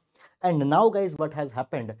of time. And now guys, what has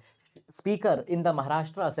happened? Speaker in the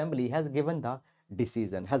Maharashtra Assembly has given the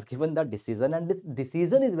decision, and this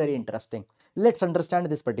decision is very interesting. Let's understand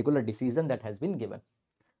this particular decision that has been given.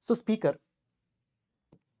 So speaker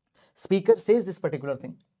says this particular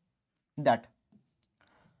thing, that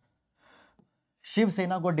Shiv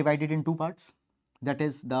Sena got divided in two parts, that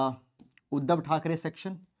is the Uddhav Thackeray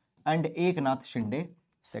section and Eknath Shinde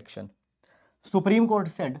section. Supreme Court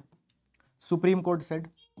said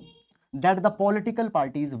that the political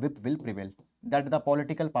parties' whip will prevail.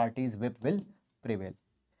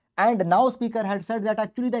 And now speaker had said that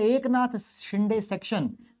actually the Eknath Shinde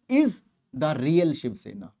section is the real Shiv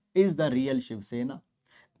Sena.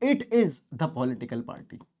 It is the political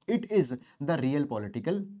party. The real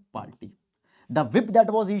political party. The whip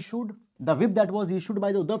that was issued by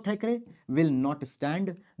the Uddhav Thackeray will not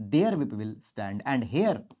stand. Their whip will stand. And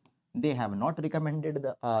here they have not recommended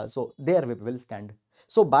so their whip will stand.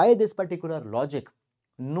 So by this particular logic,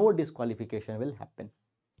 no disqualification will happen.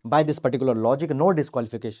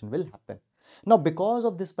 Now because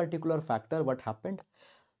of this particular factor, what happened?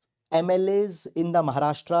 MLAs in the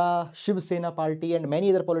Maharashtra Shiv Sena party and many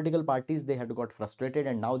other political parties, they had got frustrated,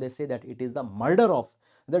 and now they say that it is the murder of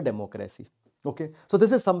the democracy. Okay, so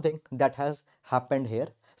this is something that has happened here.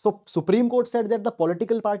 So Supreme Court said that the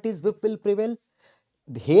political parties' whip will prevail.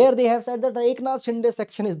 Here they have said that the Eknath Shinde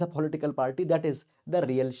section is the political party, that is the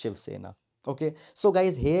real Shiv Sena. Okay, so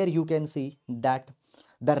guys, here you can see that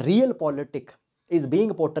the real politic is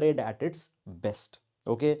being portrayed at its best.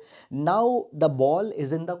 Okay, now the ball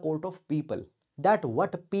is in the court of people, that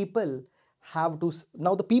what people have to,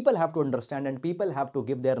 now the people have to understand, and people have to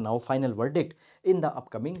give their now final verdict in the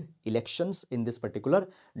upcoming elections in this particular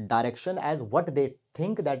direction, as what they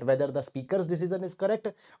think, that whether the speaker's decision is correct,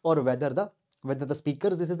 or whether the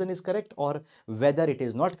speaker's decision is correct, or whether it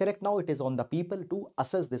is not correct. Now it is on the people to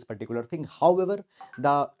assess this particular thing. However,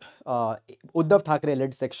 the Uddhav Thackeray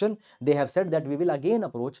led section, they have said that we will again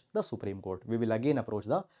approach the Supreme Court.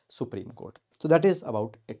 So that is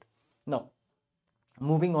about it. Now,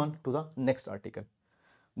 moving on to the next article.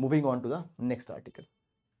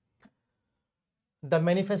 The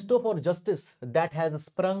manifesto for justice that has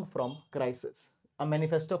sprung from crisis. A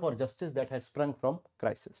manifesto for justice that has sprung from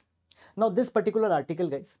crisis. Now this particular article,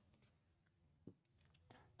 guys,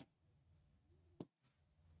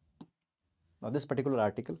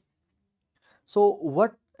 so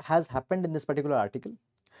what has happened in this particular article?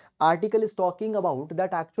 Article is talking about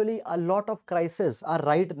that actually a lot of crises are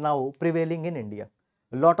right now prevailing in India.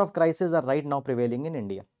 A lot of crises are right now prevailing in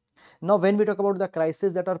India. Now, when we talk about the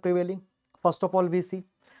crises that are prevailing, first of all, we see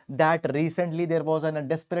that recently there was a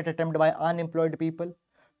desperate attempt by unemployed people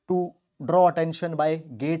to draw attention by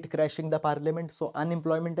gate crashing the parliament. So,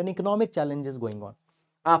 unemployment and economic challenges going on.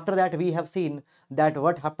 After that, we have seen that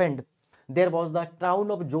what happened, there was the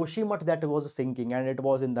town of Joshimath that was sinking, and it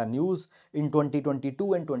was in the news in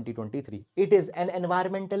 2022 and 2023. It is an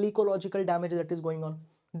environmental ecological damage that is going on.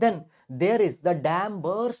 Then there is the dam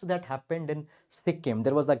burst that happened in Sikkim.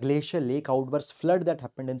 There was the glacial lake outburst flood that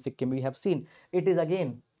happened in Sikkim. We have seen it is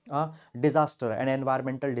again a disaster, an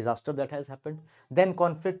environmental disaster that has happened. Then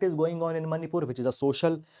conflict is going on in Manipur, which is a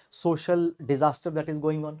social disaster that is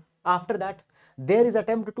going on. After that, there is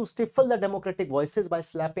attempt to stifle the democratic voices by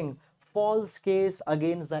slapping false case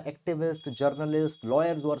against the activists, journalists,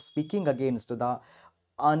 lawyers who are speaking against the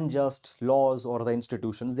unjust laws or the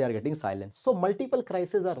institutions. They are getting silenced. So multiple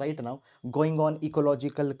crises are right now going on,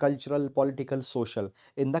 ecological, cultural, political, social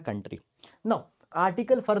in the country. Now,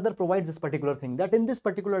 article further provides this particular thing, that in this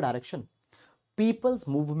particular direction, people's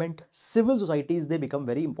movement, civil societies, they become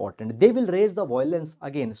very important. They will raise the violence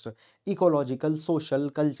against ecological, social,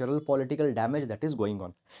 cultural, political damage that is going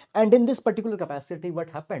on. And in this particular capacity, what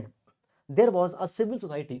happened? There was a civil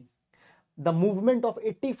society, the movement of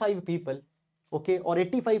 85 people, okay, or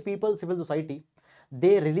 85 people civil society,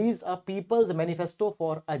 they released a people's manifesto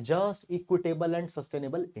for a just, equitable and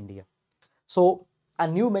sustainable India. So a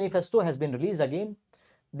new manifesto has been released again.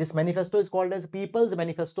 This manifesto is called as People's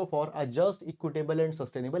Manifesto for a Just, Equitable and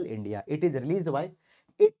Sustainable India. It is released by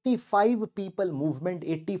 85 people movement,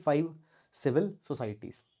 85 civil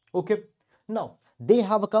societies. Okay. Now, they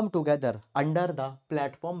have come together under the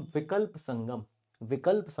platform Vikalp Sangam,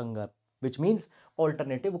 which means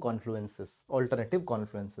alternative confluences.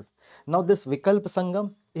 Now, this Vikalp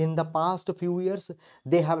Sangam, in the past few years,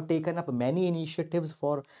 they have taken up many initiatives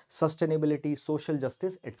for sustainability, social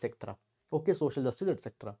justice, etc. Okay, social justice,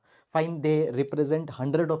 etc. Fine, they represent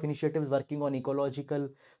hundreds of initiatives working on ecological,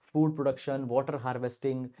 food production, water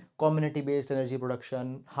harvesting, community-based energy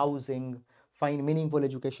production, housing, fine, meaningful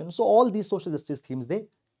education. So all these social justice themes they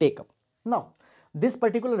take up. Now, this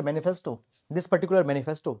particular manifesto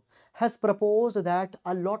has proposed that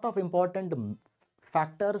a lot of important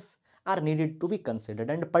factors are needed to be considered,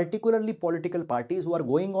 and particularly political parties who are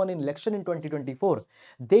going on in election in 2024,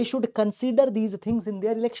 they should consider these things in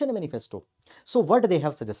their election manifesto. So what they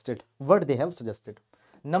have suggested?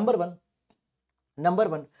 Number one,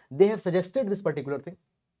 they have suggested this particular thing.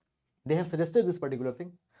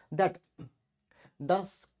 That the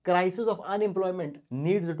crisis of unemployment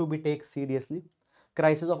needs to be taken seriously.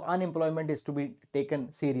 Crisis of unemployment is to be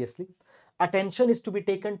taken seriously. Attention is to be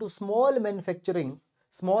taken to small manufacturing,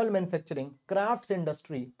 crafts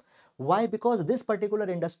industry. Why? Because this particular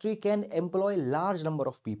industry can employ large number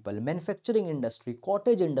of people. Manufacturing industry,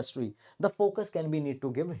 cottage industry, the focus can be need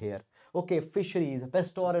to give here. Okay, fisheries,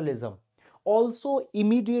 pastoralism. Also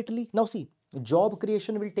immediately, now see, job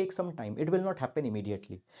creation will take some time. It will not happen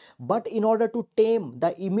immediately. But in order to tame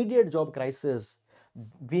the immediate job crisis,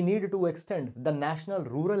 we need to extend the National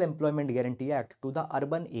Rural Employment Guarantee Act to the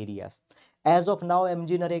urban areas. As of now,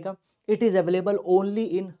 MG Narega, it is available only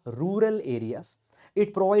in rural areas.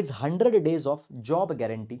 It provides 100 days of job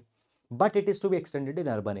guarantee, but it is to be extended in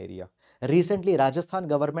urban area. Recently, Rajasthan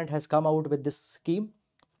government has come out with this scheme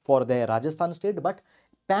for the Rajasthan state, but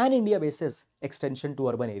pan-India basis extension to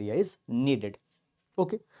urban area is needed.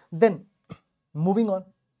 Okay, then moving on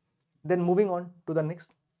to the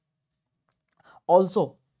next.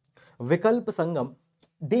 Also, Vikalp Sangam,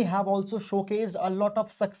 they have also showcased a lot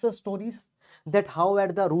of success stories, that how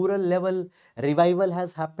at the rural level revival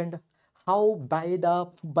has happened, how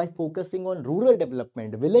by focusing on rural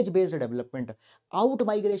development, village based development, out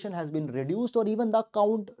migration has been reduced, or even the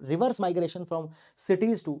reverse migration from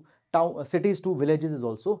cities to villages is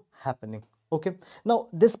also happening. Okay, now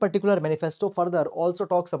this particular manifesto further also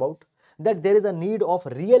talks about that there is a need of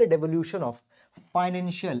real devolution of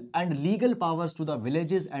financial and legal powers to the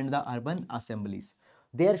villages and the urban assemblies.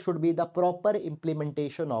 There should be the proper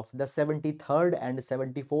implementation of the 73rd and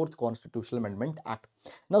 74th Constitutional Amendment Act.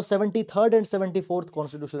 Now, 73rd and 74th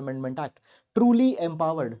Constitutional Amendment Act truly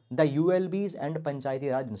empowered the ULBs and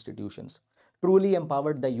Panchayati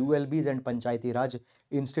Raj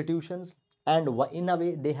institutions. And in a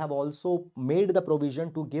way, they have also made the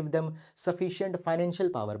provision to give them sufficient financial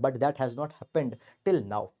power, but that has not happened till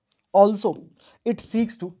now. Also, it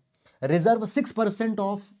seeks to reserve 6%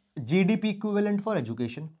 of GDP equivalent for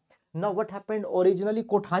education. Now, what happened originally?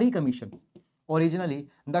 Kothari Commission Originally,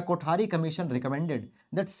 the Kothari Commission recommended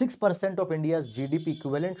that 6% of India's GDP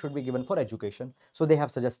equivalent should be given for education. So they have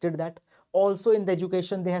suggested that. Also in the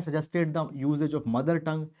education, they have suggested the usage of mother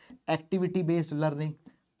tongue, activity-based learning,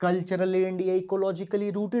 culturally and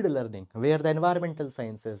ecologically rooted learning, where the environmental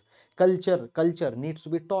sciences, culture needs to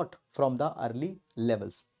be taught from the early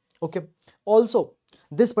levels. Okay. Also,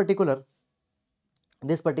 this particular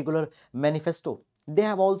manifesto, they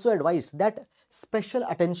have also advised that special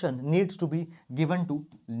attention needs to be given to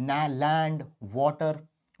land, water,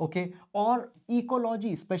 okay, or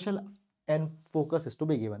ecology. Special and focus is to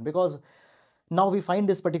be given, because now we find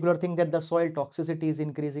this particular thing that the soil toxicity is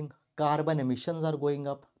increasing, carbon emissions are going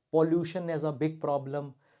up, pollution as a big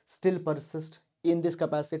problem still persists in this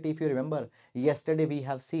capacity. If you remember, yesterday we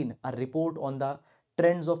have seen a report on the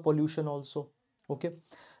trends of pollution also. Okay,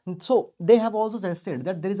 so they have also suggested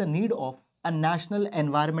that there is a need of a national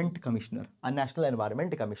environment commissioner,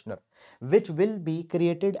 which will be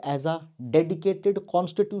created as a dedicated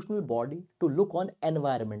constitutional body to look on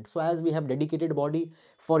environment. So as we have dedicated body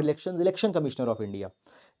for elections, election commissioner of India,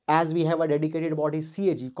 as we have a dedicated body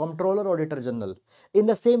CAG, comptroller auditor general, in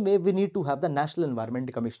the same way we need to have the national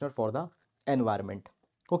environment commissioner for the environment.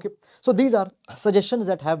 Okay, so these are suggestions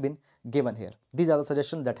that have been given here.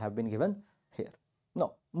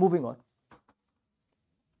 Now moving on,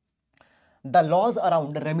 the laws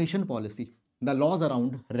around remission policy.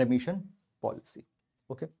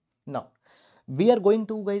 Okay, now we are going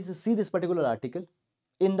to guys see this particular article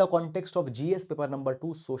in the context of GS paper number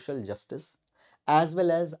 2, social justice, as well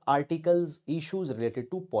as articles issues related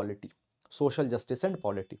to polity, social justice and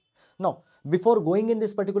polity. Now before going in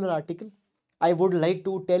this particular article, I would like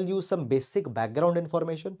to tell you some basic background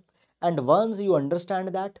information, and once you understand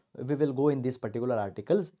that, we will go in this particular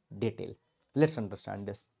article's detail. Let's understand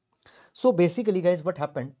this. So basically guys, what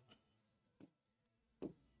happened?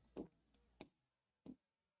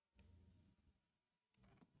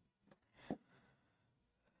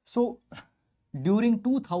 So during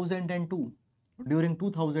 2002,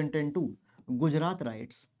 Gujarat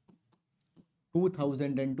riots,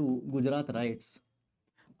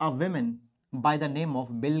 a woman by the name of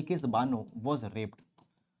Bilkis Bano was raped.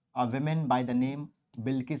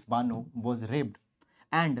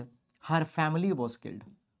 And her family was killed.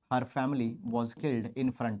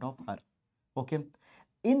 In front of her. Okay.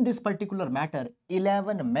 In this particular matter,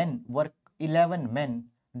 11 men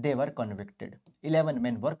they were convicted. 11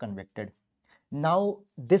 men were convicted. Now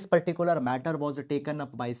this particular matter was taken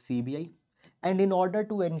up by CBI, and in order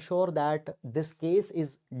to ensure that this case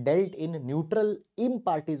is dealt in neutral,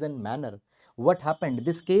 impartisan manner, what happened?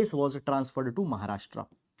 This case was transferred to Maharashtra.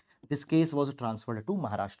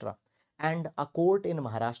 And a court in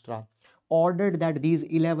Maharashtra ordered that these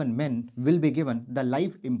 11 men will be given the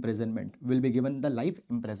life imprisonment.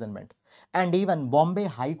 And even Bombay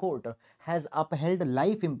High Court has upheld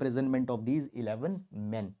life imprisonment of these 11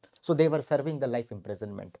 men. So they were serving the life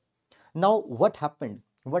imprisonment. Now what happened?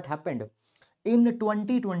 In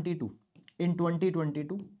 2022,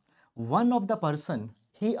 one of the person,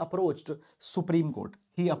 he approached Supreme Court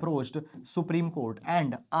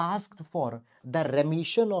and asked for the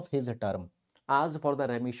remission of his term.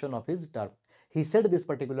 He said this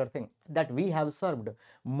particular thing, that we have served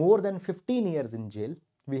more than 15 years in jail.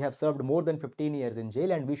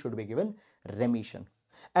 And we should be given remission.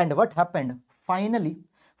 And what happened? Finally,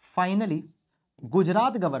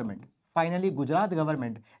 Gujarat government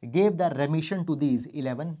gave the remission to these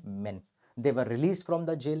 11 men. They were released from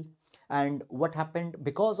the jail. And what happened?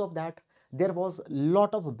 Because of that, there was a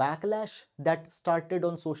lot of backlash that started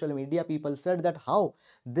on social media. People said that how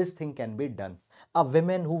this thing can be done. A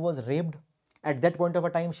woman who was raped, at that point of a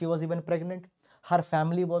time she was even pregnant, her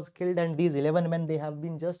family was killed, and these 11 men, they have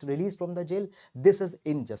been just released from the jail. This is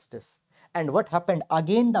injustice. And what happened?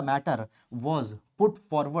 Again the matter was put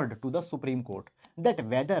forward to the Supreme Court, that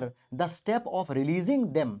whether the step of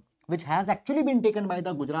releasing them, which has actually been taken by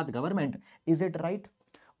the Gujarat government, is it right?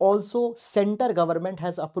 Also, center government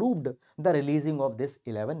has approved the releasing of this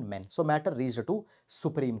 11 men. So matter reached to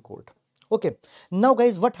Supreme Court. Okay. Now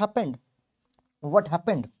guys, what happened?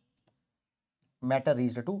 Matter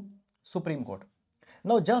reached to Supreme Court.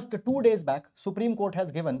 Now just 2 days back, Supreme Court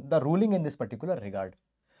has given the ruling in this particular regard.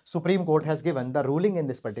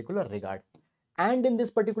 And in this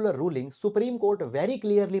particular ruling, Supreme Court very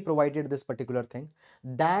clearly provided this particular thing,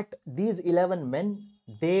 that these 11 men,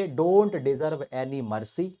 they don't deserve any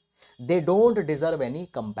mercy. They don't deserve any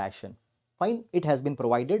compassion. Fine. It has been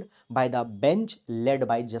provided by the bench led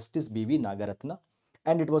by Justice B.V. Nagaratna.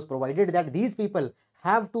 And it was provided that these people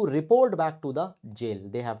have to report back to the jail.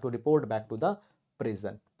 They have to report back to the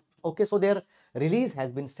prison. Okay. So their release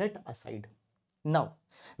has been set aside. Now,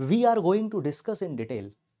 we are going to discuss in detail,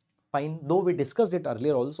 fine, though we discussed it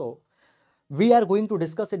earlier also, we are going to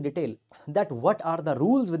discuss in detail that what are the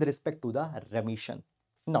rules with respect to the remission.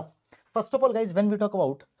 Now, first of all, guys, when we talk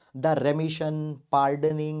about the remission,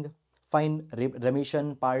 pardoning, fine,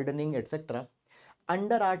 remission, pardoning, etc.,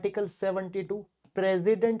 under Article 72,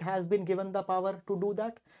 President has been given the power to do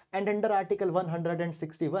that, and under Article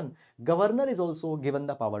 161, Governor is also given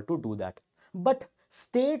the power to do that. But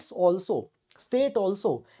state also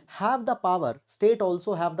have the power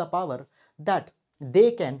that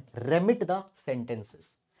they can remit the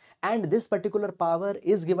sentences, and this particular power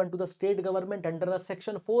is given to the state government under the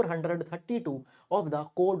section 432 of the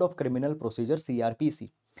Code of Criminal Procedure, CRPC.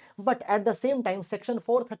 But at the same time, section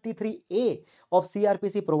 433A of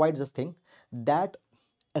CRPC provides this thing that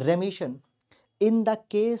remission in the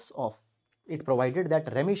case of, it provided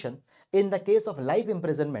that remission in the case of life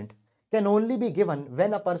imprisonment can only be given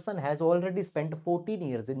when a person has already spent 14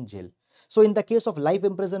 years in jail. So in the case of life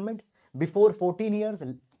imprisonment, before 14 years,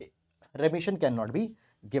 remission cannot be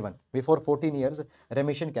given. Before 14 years,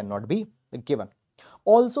 remission cannot be given.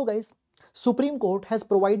 Also, guys, Supreme Court has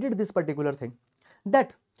provided this particular thing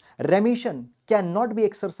that remission cannot be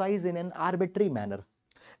exercised in an arbitrary manner.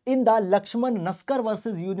 In the Lakshman Naskar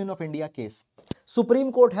versus Union of India case,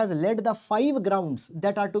 Supreme Court has laid the 5 grounds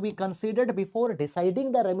that are to be considered before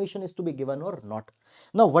deciding the remission is to be given or not.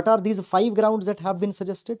 Now, what are these 5 grounds that have been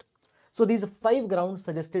suggested? So, these 5 grounds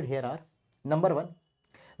suggested here are: number 1,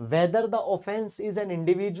 whether the offense is an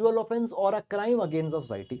individual offense or a crime against the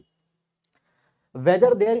society,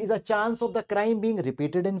 whether there is a chance of the crime being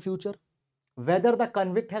repeated in future, whether the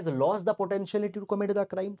convict has lost the potentiality to commit the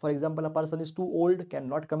crime. For example, a person is too old,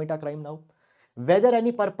 cannot commit a crime now. Whether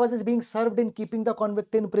any purpose is being served in keeping the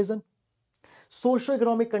convict in prison.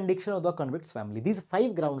 Socio-economic condition of the convict's family. These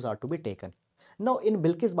 5 grounds are to be taken. Now, in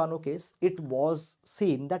Bilkis Bano case, it was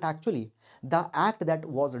seen that actually the act that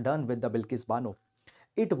was done with the Bilkis Bano,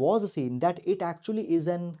 it was seen that it actually is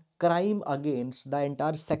an crime against the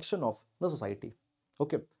entire section of the society.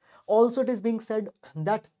 Okay. Also, it is being said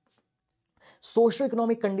that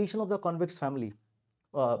socio-economic condition of the convict's family.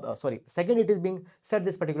 Second, it is being said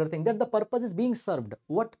this particular thing that the purpose is being served.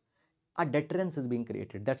 What? A deterrence is being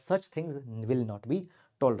created, that such things will not be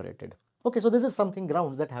tolerated. Okay, so this is something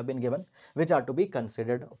grounds that have been given which are to be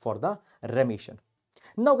considered for the remission.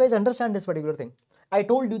 Now, guys, understand this particular thing. I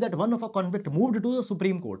told you that one of a convict moved to the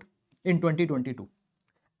Supreme Court in 2022,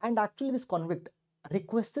 and actually this convict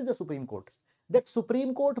requested the Supreme Court that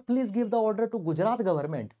Supreme Court please give the order to Gujarat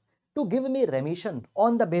government to give me remission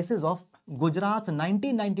on the basis of Gujarat's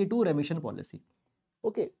 1992 remission policy.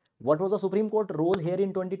 Okay, what was the Supreme Court role here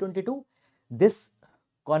in 2022? This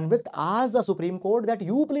convict asked the Supreme Court that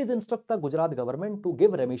you please instruct the Gujarat government to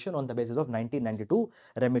give remission on the basis of 1992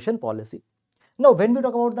 remission policy. Now, when we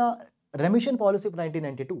talk about the remission policy of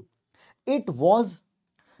 1992,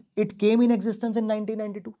 it came in existence in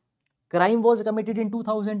 1992. Crime was committed in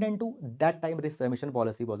 2002. That time this remission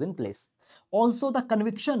policy was in place. Also, the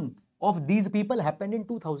conviction of these people happened in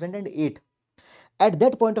 2008. At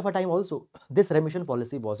that point of a time also, this remission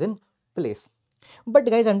policy was in place. But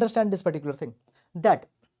guys, understand this particular thing.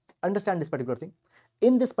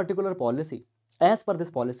 In this particular policy, as per this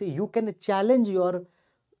policy, you can challenge your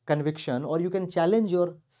conviction or you can challenge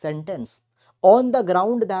your sentence on the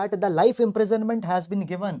ground that the life imprisonment has been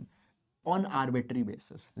given on arbitrary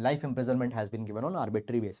basis. Life imprisonment has been given on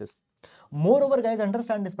arbitrary basis. Moreover, guys,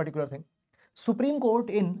 understand this particular thing. Supreme Court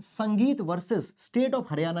in Sangeet versus State of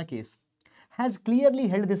Haryana case has clearly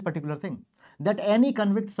held this particular thing, that any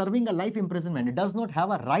convict serving a life imprisonment does not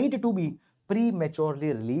have a right to be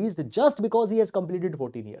prematurely released just because he has completed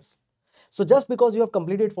 14 years. So just because you have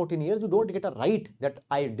completed 14 years, you don't get a right that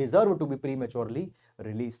I deserve to be prematurely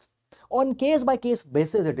released. On case-by-case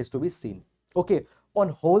basis, it is to be seen. Okay, on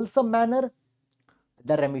wholesome manner,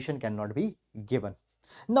 the remission cannot be given.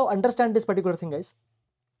 Now, understand this particular thing, guys.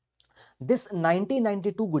 This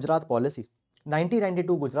 1992 Gujarat policy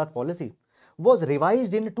was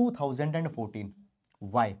revised in 2014.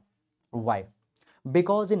 Why?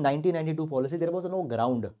 Because in 1992 policy, there was no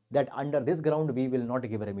ground that under this ground we will not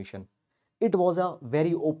give remission. It was a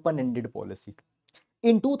very open-ended policy.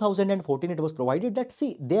 In 2014, it was provided that,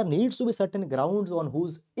 see, there needs to be certain grounds on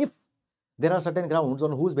whose, if there are certain grounds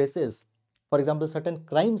on whose basis, for example, certain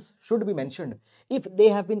crimes should be mentioned. If they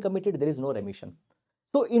have been committed, there is no remission.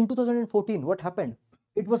 So in 2014, what happened?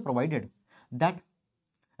 It was provided that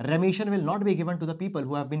remission will not be given to the people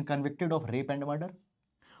who have been convicted of rape and murder.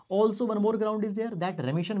 Also, one more ground is there, that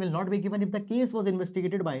remission will not be given if the case was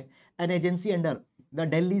investigated by an agency under the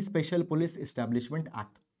Delhi Special Police Establishment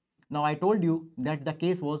Act. Now, I told you that the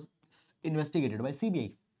case was investigated by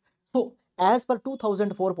CBI. So as per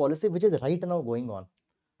 2004 policy, which is right now going on,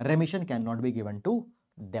 remission cannot be given to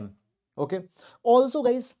them. Okay. Also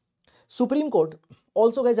guys, Supreme Court,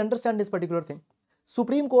 also guys understand this particular thing.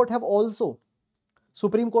 Supreme Court also,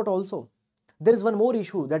 there is one more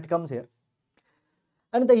issue that comes here.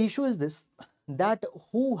 And the issue is this, that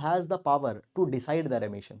who has the power to decide the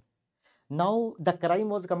remission? Now the crime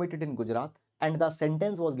was committed in Gujarat and the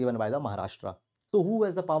sentence was given by the Maharashtra. So who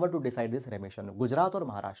has the power to decide this remission, Gujarat or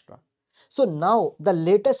Maharashtra? So now the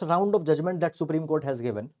latest round of judgment that Supreme Court has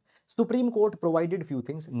given, Supreme Court provided few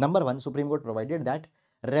things. Number one, Supreme Court provided that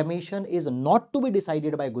remission is not to be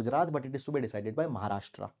decided by Gujarat, but it is to be decided by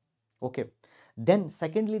Maharashtra. Okay. Then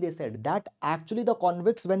secondly, they said that actually the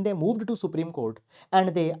convicts, when they moved to Supreme Court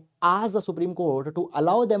and they asked the Supreme Court to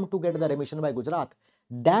allow them to get the remission by Gujarat,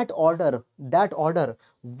 that order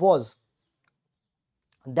was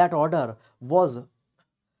obtained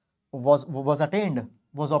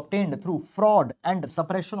through fraud and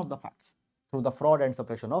suppression of the facts.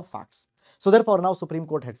 So therefore now Supreme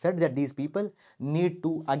Court had said that these people need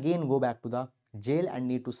to again go back to the jail and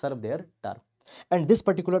need to serve their term. And this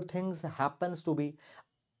particular things happens to be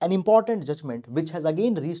an important judgment which has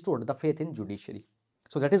again restored the faith in judiciary.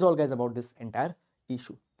 So that is all guys about this entire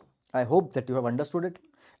issue. I hope that you have understood it.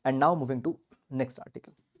 And now moving to next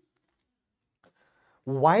article.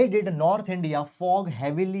 Why did North India fog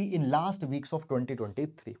heavily in last weeks of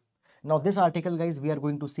 2023? Now this article guys we are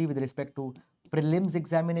going to see with respect to prelims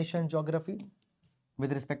examination geography.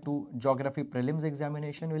 With respect to geography prelims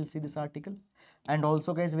examination, we'll see this article. And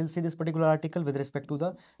also guys, we'll see this particular article with respect to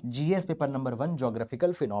the GS paper number 1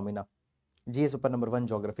 geographical phenomena. GS paper number 1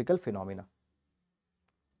 geographical phenomena.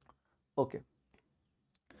 Okay.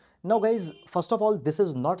 Now guys, first of all, this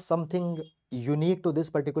is not something unique to this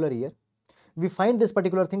particular year. We find this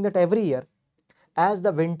particular thing that every year, as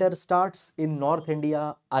the winter starts in North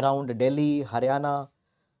India, around Delhi, Haryana,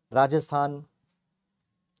 Rajasthan,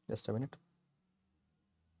 just a minute.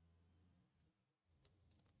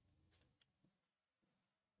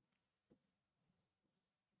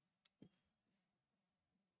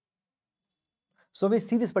 So we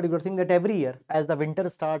see this particular thing that every year as the winter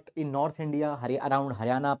start in North India, around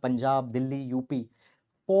Haryana, Punjab, Delhi, UP,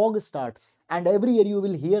 fog starts, and every year you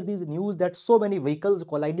will hear these news that so many vehicles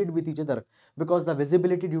collided with each other because the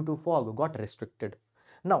visibility due to fog got restricted.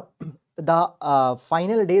 Now, the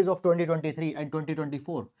final days of 2023 and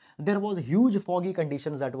 2024, there was huge foggy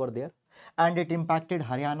conditions that were there, and it impacted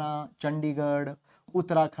Haryana, Chandigarh,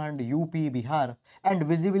 Uttarakhand, UP, Bihar, and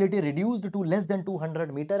visibility reduced to less than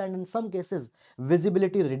 200 meter, and in some cases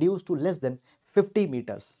visibility reduced to less than 50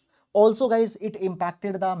 meters. Also guys, it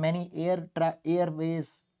impacted the many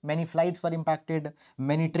airways, many flights were impacted,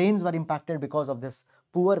 many trains were impacted because of this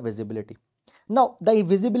poor visibility. Now the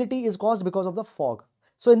visibility is caused because of the fog.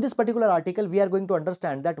 So in this particular article we are going to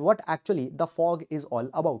understand that what actually the fog is all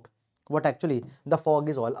about.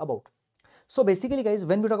 So basically guys,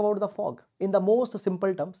 when we talk about the fog, in the most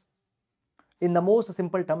simple terms,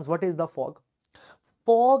 what is the fog?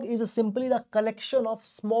 Fog is simply the collection of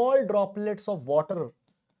small droplets of water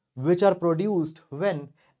which are produced when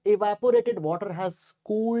evaporated water has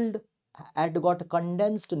cooled and got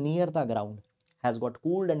condensed near the ground.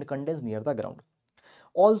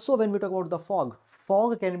 Also, when we talk about the fog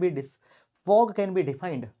can be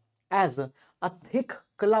defined as a thick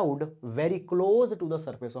cloud very close to the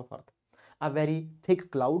surface of earth. A very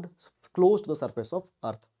thick cloud close to the surface of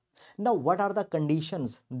earth. Now, what are the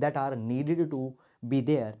conditions that are needed to be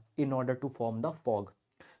there in order to form the fog?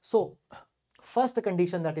 So, first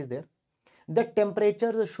condition that is there, the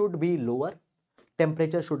temperature should be lower,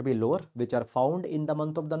 which are found in the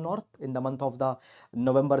month of the north, in the month of the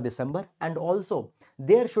November, December, and also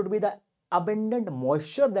there should be the abundant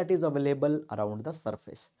moisture that is available around the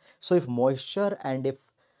surface. So, if moisture and if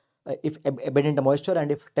abundant moisture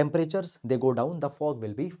and if temperatures they go down, the fog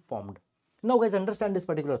will be formed. Now guys, understand this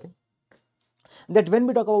particular thing, that when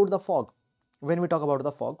we talk about the fog,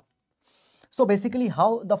 so basically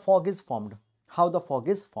how the fog is formed,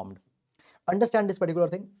 understand this particular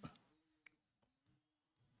thing,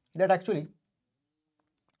 that actually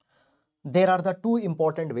there are the two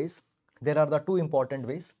important ways.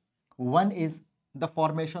 One is the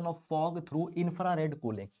formation of fog through infrared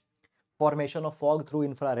cooling.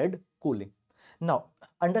 Now,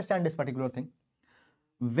 understand this particular thing.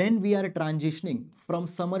 When we are transitioning from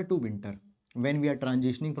summer to winter,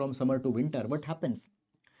 what happens?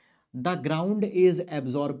 The ground is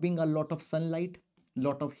absorbing a lot of sunlight,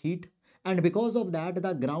 lot of heat, and because of that,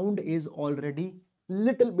 the ground is already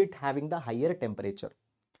little bit having the higher temperature.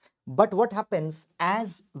 But what happens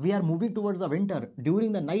as we are moving towards the winter,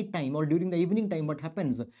 during the night time or during the evening time, what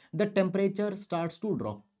happens? The temperature starts to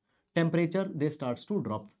drop. Temperature, they starts to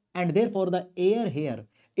drop. And therefore, the air here,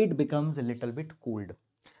 it becomes a little bit cooled.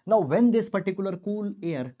 Now, when this particular cool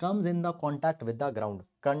air comes in the contact with the ground,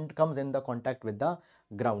 comes in the contact with the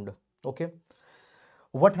ground, okay?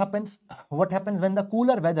 What happens when the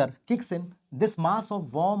cooler weather kicks in? This mass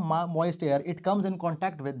of warm moist air, it comes in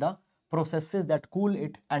contact with the processes that cool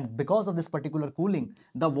it, and because of this particular cooling,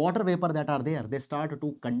 the water vapor that are there, they start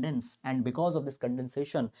to condense, and because of this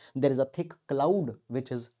condensation, there is a thick cloud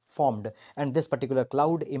which is formed, and this particular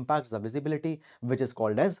cloud impacts the visibility, which is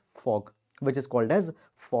called as fog.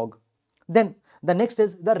 Then the next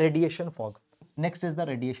is the radiation fog.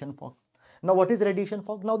 Now, what is radiation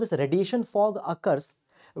fog? Now, this radiation fog occurs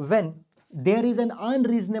when there is an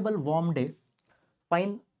unreasonable warm day,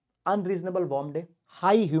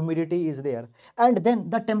 high humidity is there, and then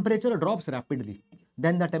the temperature drops rapidly.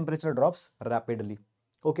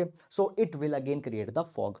 Okay, so it will again create the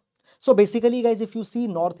fog. So basically, guys, if you see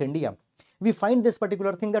North India, we find this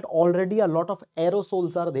particular thing that already a lot of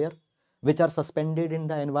aerosols are there, which are suspended in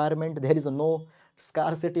the environment. There is no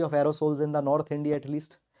scarcity of aerosols in the North India at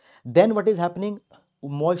least. Then what is happening?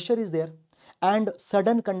 Moisture is there and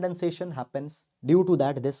sudden condensation happens. Due to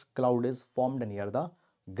that, this cloud is formed near the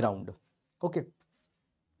ground. Okay,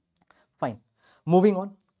 fine. Moving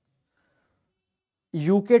on.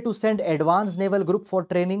 UK to send advanced naval group for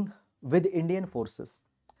training with Indian forces.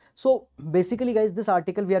 So basically, guys, this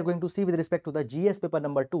article we are going to see with respect to the GS paper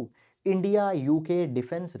number 2, India-UK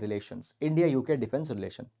defense relations.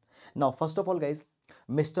 Now, first of all, guys,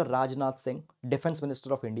 Mr. Rajnath Singh, Defense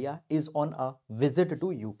Minister of India, is on a visit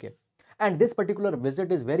to UK. And this particular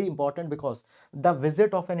visit is very important because the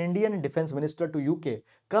visit of an Indian Defense Minister to UK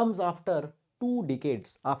comes after 2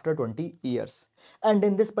 decades, after 20 years. And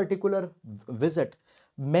in this particular visit,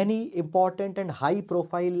 many important and high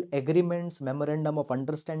profile agreements, memorandum of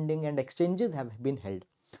understanding and exchanges have been held.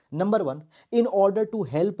 Number 1, in order to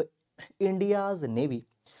help India's Navy,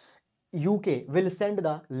 UK will send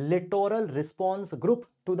the littoral response group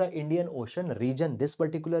to the Indian Ocean region this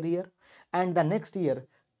particular year, and the next year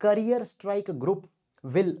career strike group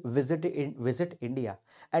will visit India,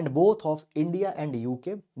 and both of India and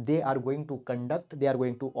UK, they are going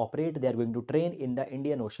to operate, they are going to train in the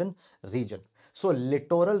Indian Ocean region. So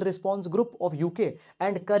littoral response group of UK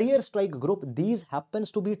and career strike group, these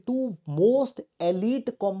happens to be 2 most elite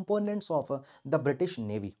components of the British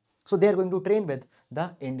Navy. So they are going to train with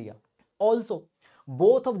the India. Also,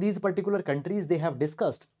 both of these particular countries, they have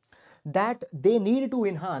discussed that they need to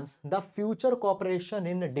enhance the future cooperation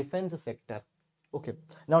in the defense sector. Okay,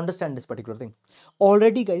 now understand this particular thing.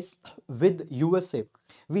 Already, guys, with USA,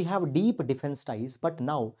 we have deep defense ties, but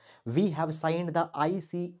now we have signed the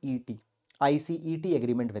ICET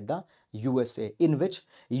agreement with the USA, in which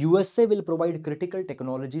USA will provide critical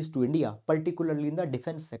technologies to India, particularly in the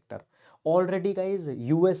defense sector. Already, guys,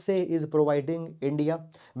 USA is providing India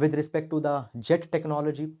with respect to the jet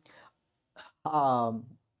technology,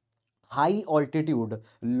 high altitude,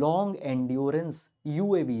 long endurance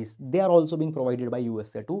UAVs, they are also being provided by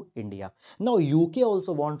USA to India. Now, UK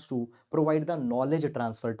also wants to provide the knowledge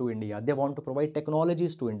transfer to India. They want to provide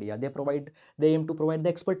technologies to India. They aim to provide the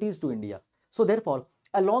expertise to India. So therefore,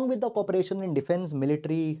 along with the cooperation in defense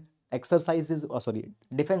military exercises,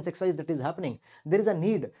 defense exercise that is happening, there is a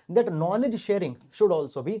need that knowledge sharing should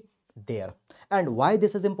also be there. And why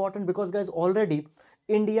this is important? Because, guys, already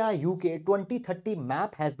India-UK 2030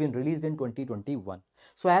 map has been released in 2021.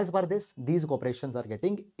 So as per this, these cooperations are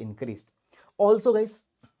getting increased. Also, guys,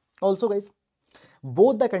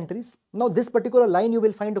 both the countries, now this particular line you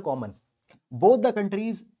will find common. Both the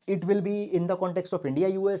countries, it will be in the context of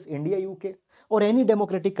India-US, India-UK, or any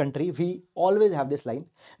democratic country, we always have this line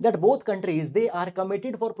that both countries, they are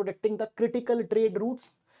committed for protecting the critical trade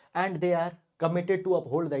routes, and they are committed to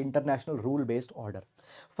uphold the international rule-based order.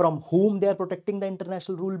 From whom they are protecting the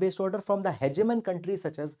international rule-based order? From the hegemon countries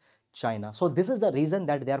such as China. So this is the reason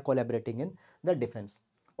that they are collaborating in the defense.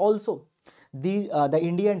 Also, the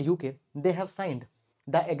India and UK, they have signed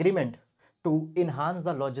the agreement to enhance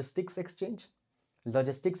the logistics exchange.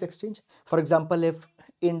 For example, if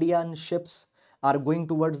Indian ships are going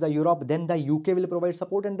towards the Europe, then the UK will provide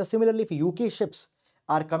support, and similarly, if UK ships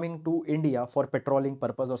are coming to India for patrolling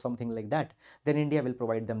purpose or something like that, then India will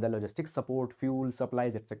provide them the logistics support, fuel,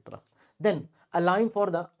 supplies, etc. Then allowing for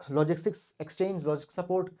the logistics exchange, logistics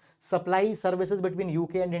support, supply services between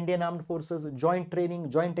UK and Indian Armed Forces, joint training,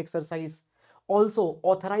 joint exercise. Also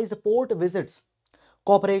authorized port visits,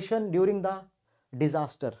 cooperation during the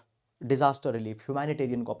disaster, disaster relief,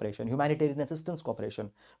 humanitarian cooperation, humanitarian assistance cooperation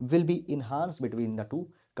will be enhanced between the two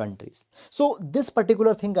countries. So this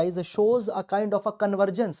particular thing, guys, shows a kind of a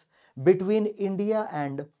convergence between India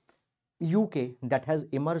and UK that has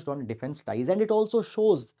emerged on defense ties, and it also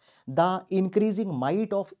shows the increasing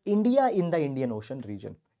might of India in the Indian Ocean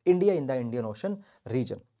region. India in the Indian Ocean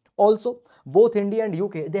region. Also, both India and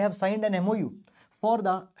UK, they have signed an MOU for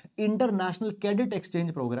the International Cadet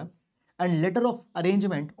Exchange Program and letter of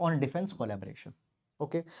arrangement on defense collaboration.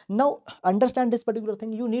 Okay, now understand this particular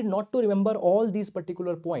thing. You need not to remember all these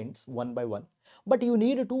particular points one by one, but you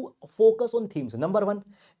need to focus on themes. Number one,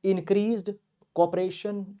 increased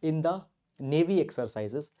cooperation in the Navy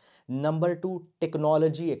exercises. Number two,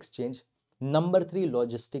 technology exchange. Number three,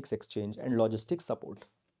 logistics exchange and logistics support.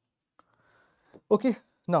 Okay,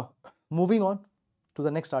 now moving on to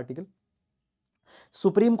the next article.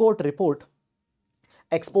 Supreme Court report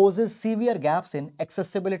exposes severe gaps in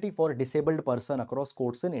accessibility for disabled person across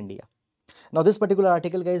courts in India. Now this particular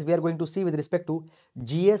article, guys, we are going to see with respect to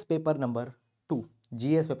GS paper number 2.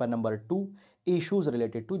 GS paper number 2, issues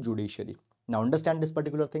related to judiciary. Now understand this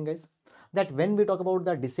particular thing, guys, that when we talk about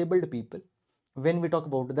the disabled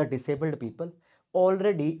people,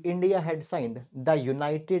 already India had signed the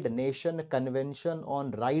United Nations Convention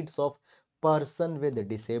on Rights of Person with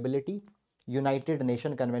Disability. United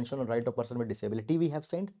Nations Convention on Right of Person with Disability we have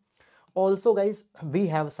signed. Also, guys, we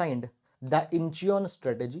have signed the Incheon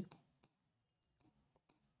strategy.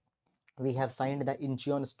 We have signed the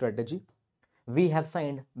Incheon strategy. We have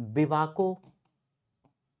signed Bivako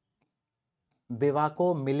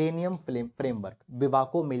Millennium Framework.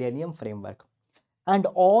 Bivako Millennium Framework. And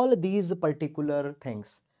all these particular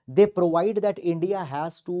things, they provide that India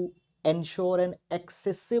has to ensure an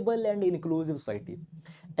accessible and inclusive society.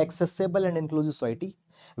 Accessible and inclusive society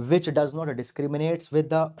which does not discriminate with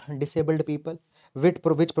the disabled people,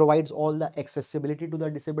 which provides all the accessibility to the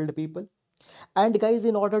disabled people. And guys,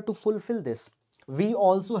 in order to fulfill this, we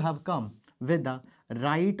also have come with the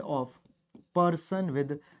Right of Person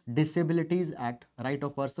with Disabilities Act, Right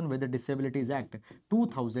of Person with Disabilities Act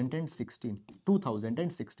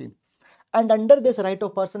 2016. And under this Right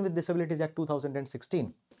of Person with Disabilities Act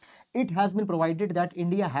 2016, it has been provided that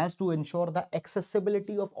India has to ensure the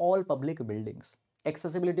accessibility of all public buildings.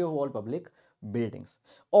 Accessibility of all public buildings.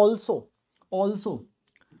 Also,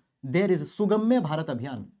 there is Sugamya Bharat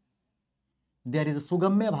Abhiyan. There is a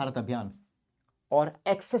Sugamya Bharat Abhiyan or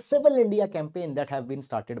Accessible India campaign that have been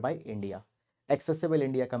started by India. Accessible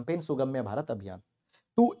India campaign, Sugamya Bharat Abhiyan,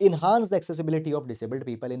 to enhance the accessibility of disabled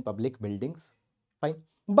people in public buildings. Fine.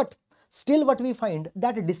 But still what we find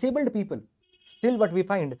that disabled people,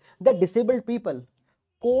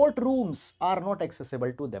 courtrooms are not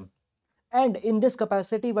accessible to them. And in this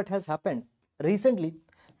capacity, what has happened recently,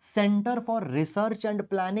 Center for Research and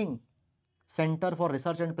Planning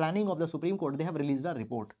of the Supreme Court, they have released a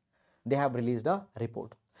report.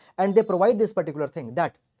 And they provide this particular thing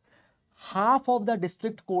that half of the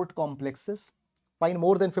district court complexes,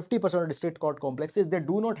 more than 50% of district court complexes, they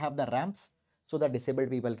do not have the ramps, so that disabled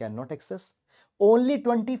people cannot access. Only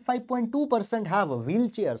 25.2% have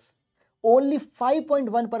wheelchairs. Only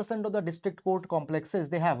 5.1% of the district court complexes,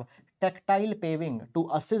 they have tactile paving to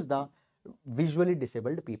assist the visually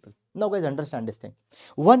disabled people. Now guys, understand this thing.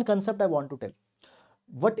 One concept I want to tell.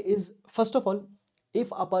 What is, first of all, if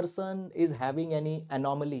a person is having any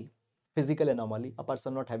anomaly, physical anomaly, a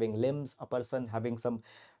person not having limbs, a person having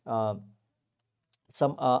a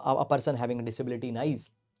person having a disability in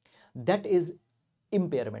eyes, that is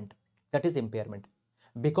impairment.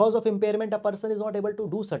 Because of impairment, a person is not able to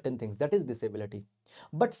do certain things. That is disability.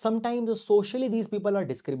 But sometimes socially these people are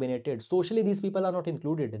discriminated. Socially these people are not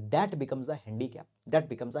included. That becomes a handicap.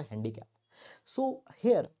 So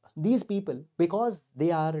here, these people, because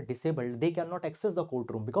they are disabled, they cannot access the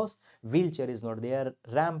courtroom because wheelchair is not there,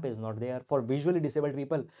 ramp is not there. For visually disabled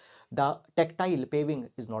people, the tactile paving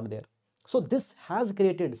is not there. So this has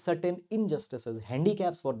created certain injustices,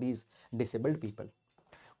 handicaps for these disabled people.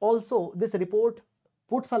 Also, this report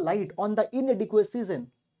puts a light on the inadequacies in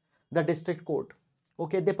the district court.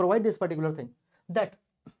 Okay, they provide this particular thing that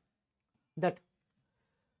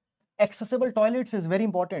accessible toilets is very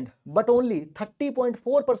important, but only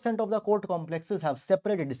 30.4% of the court complexes have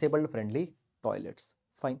separate disabled friendly toilets.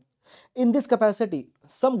 Fine. In this capacity,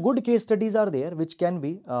 some good case studies are there which can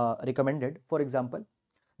be recommended. For example,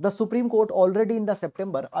 the Supreme Court already in the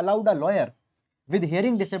September allowed a lawyer with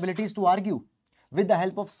hearing disabilities to argue with the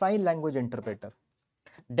help of sign language interpreter.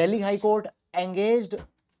 Delhi High Court engaged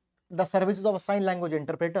the services of a sign language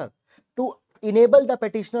interpreter to enable the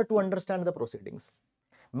petitioner to understand the proceedings.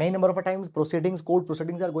 Many number of times court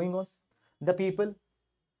proceedings are going on. The people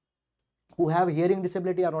who have hearing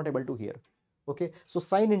disability are not able to hear. Okay, so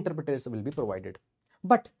sign interpreters will be provided.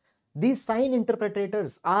 But these sign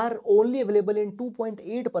interpreters are only available in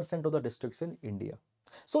 2.8% of the districts in India.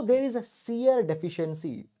 So there is a severe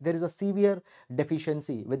deficiency. There is a severe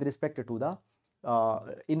deficiency with respect to the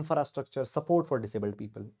infrastructure support for disabled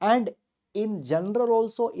people, and in general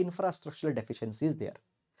also infrastructural deficiency is there.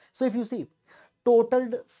 So if you see, total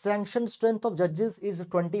sanctioned strength of judges is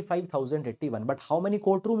 25,081, but how many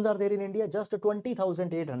courtrooms are there in India? Just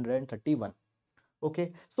 20,831.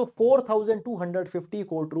 Okay, so 4,250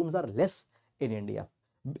 courtrooms are less in India,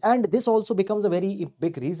 and this also becomes a very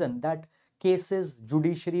big reason that cases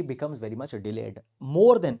judiciary becomes very much delayed.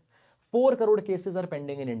 More than 4 crore cases are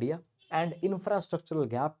pending in India, and infrastructural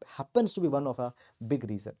gap happens to be one of a big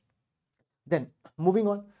reason. Then moving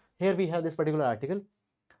on, here we have this particular article.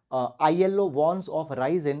 ILO warns of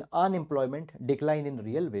rise in unemployment, decline in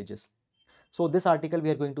real wages. So this article we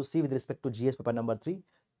are going to see with respect to GS paper number 3,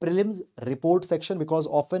 prelims report section, because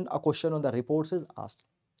often a question on the reports is asked.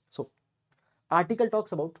 So article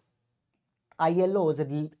talks about ILO's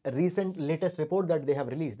recent latest report that they have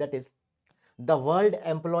released, that is the World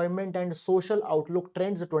Employment and Social Outlook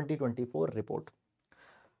Trends 2024 report.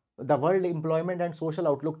 The World Employment and Social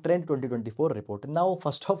Outlook Trend 2024 report. Now,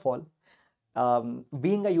 first of all,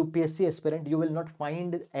 being a UPSC aspirant, you will not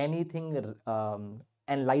find anything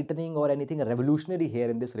enlightening or anything revolutionary here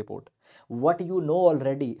in this report. What you know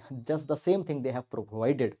already, just the same thing they have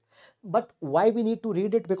provided. But why we need to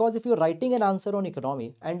read it? Because if you're writing an answer on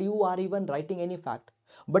economy and you are even writing any fact,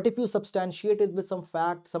 but if you substantiate it with some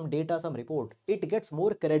fact, some data, some report, it gets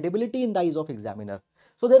more credibility in the eyes of examiner.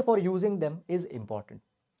 So therefore using them is important.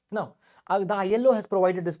 Now, the ILO has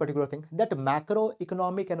provided this particular thing, that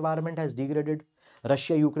macroeconomic environment has degraded.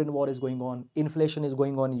 Russia-Ukraine war is going on. Inflation is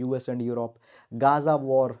going on in US and Europe. Gaza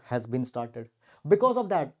war has been started. Because of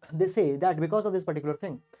that, they say that because of this particular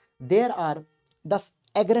thing, there are the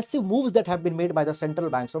aggressive moves that have been made by the central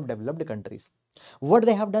banks of developed countries. What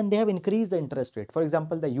they have done, they have increased the interest rate. For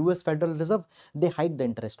example, the US Federal Reserve, they hiked the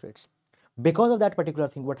interest rates. Because of that particular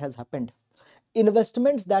thing, what has happened?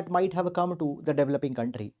 Investments that might have come to the developing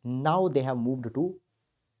country, now they have moved to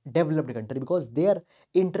developed country because their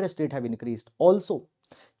interest rate have increased. Also,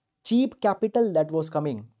 cheap capital that was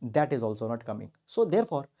coming, that is also not coming. So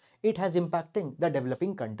therefore, it has impacting the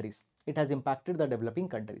developing countries. It has impacted the developing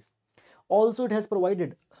countries. Also, it has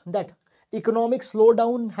provided that economic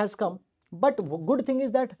slowdown has come. But good thing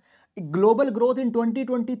is that global growth in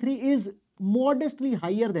 2023 is modestly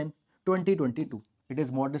higher than 2022. It is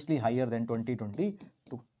modestly higher than 2022.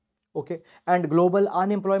 Okay, and global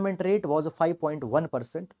unemployment rate was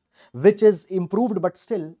 5.1%, which is improved, but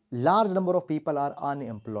still large number of people are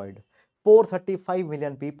unemployed. 435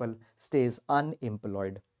 million people stays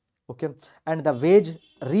unemployed. Okay, and the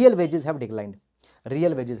real wages have declined.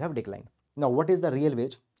 Real wages have declined. Now, what is the real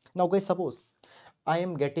wage? Now, guys, suppose I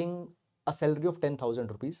am getting a salary of 10,000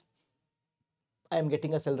 rupees. I am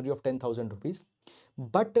getting a salary of 10,000 rupees,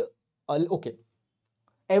 but okay,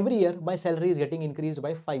 every year my salary is getting increased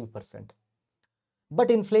by 5%, but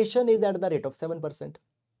inflation is at the rate of 7%.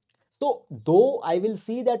 So though I will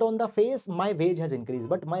see that on the face my wage has increased,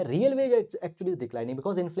 but my real wage actually is declining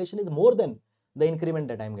because inflation is more than the increment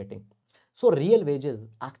that I am getting. So real wages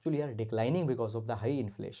actually are declining because of the high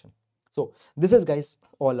inflation. So this is, guys,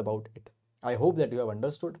 all about it. I hope that you have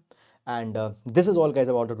understood, and this is all, guys,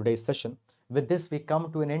 about today's session. With this, we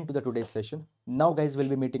come to an end to the today's session. Now, guys, we'll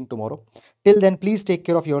be meeting tomorrow. Till then, please take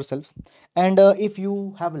care of yourselves. And if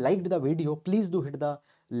you have liked the video, please do hit the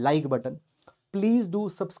like button. Please do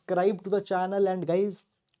subscribe to the channel, and guys,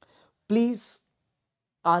 please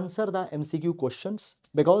answer the MCQ questions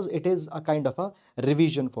because it is a kind of a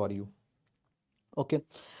revision for you. Okay,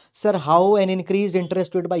 sir, how an increased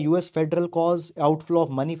interest rate by US federal cause outflow of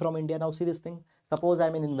money from India? Now see this thing. Suppose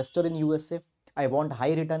I'm an investor in USA. I want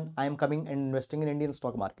high return. I am coming and investing in Indian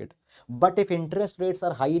stock market. But if interest rates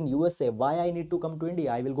are high in USA, why I need to come to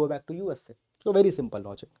India? I will go back to USA. So very simple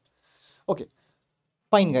logic. Okay,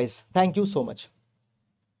 fine, guys. Thank you so much.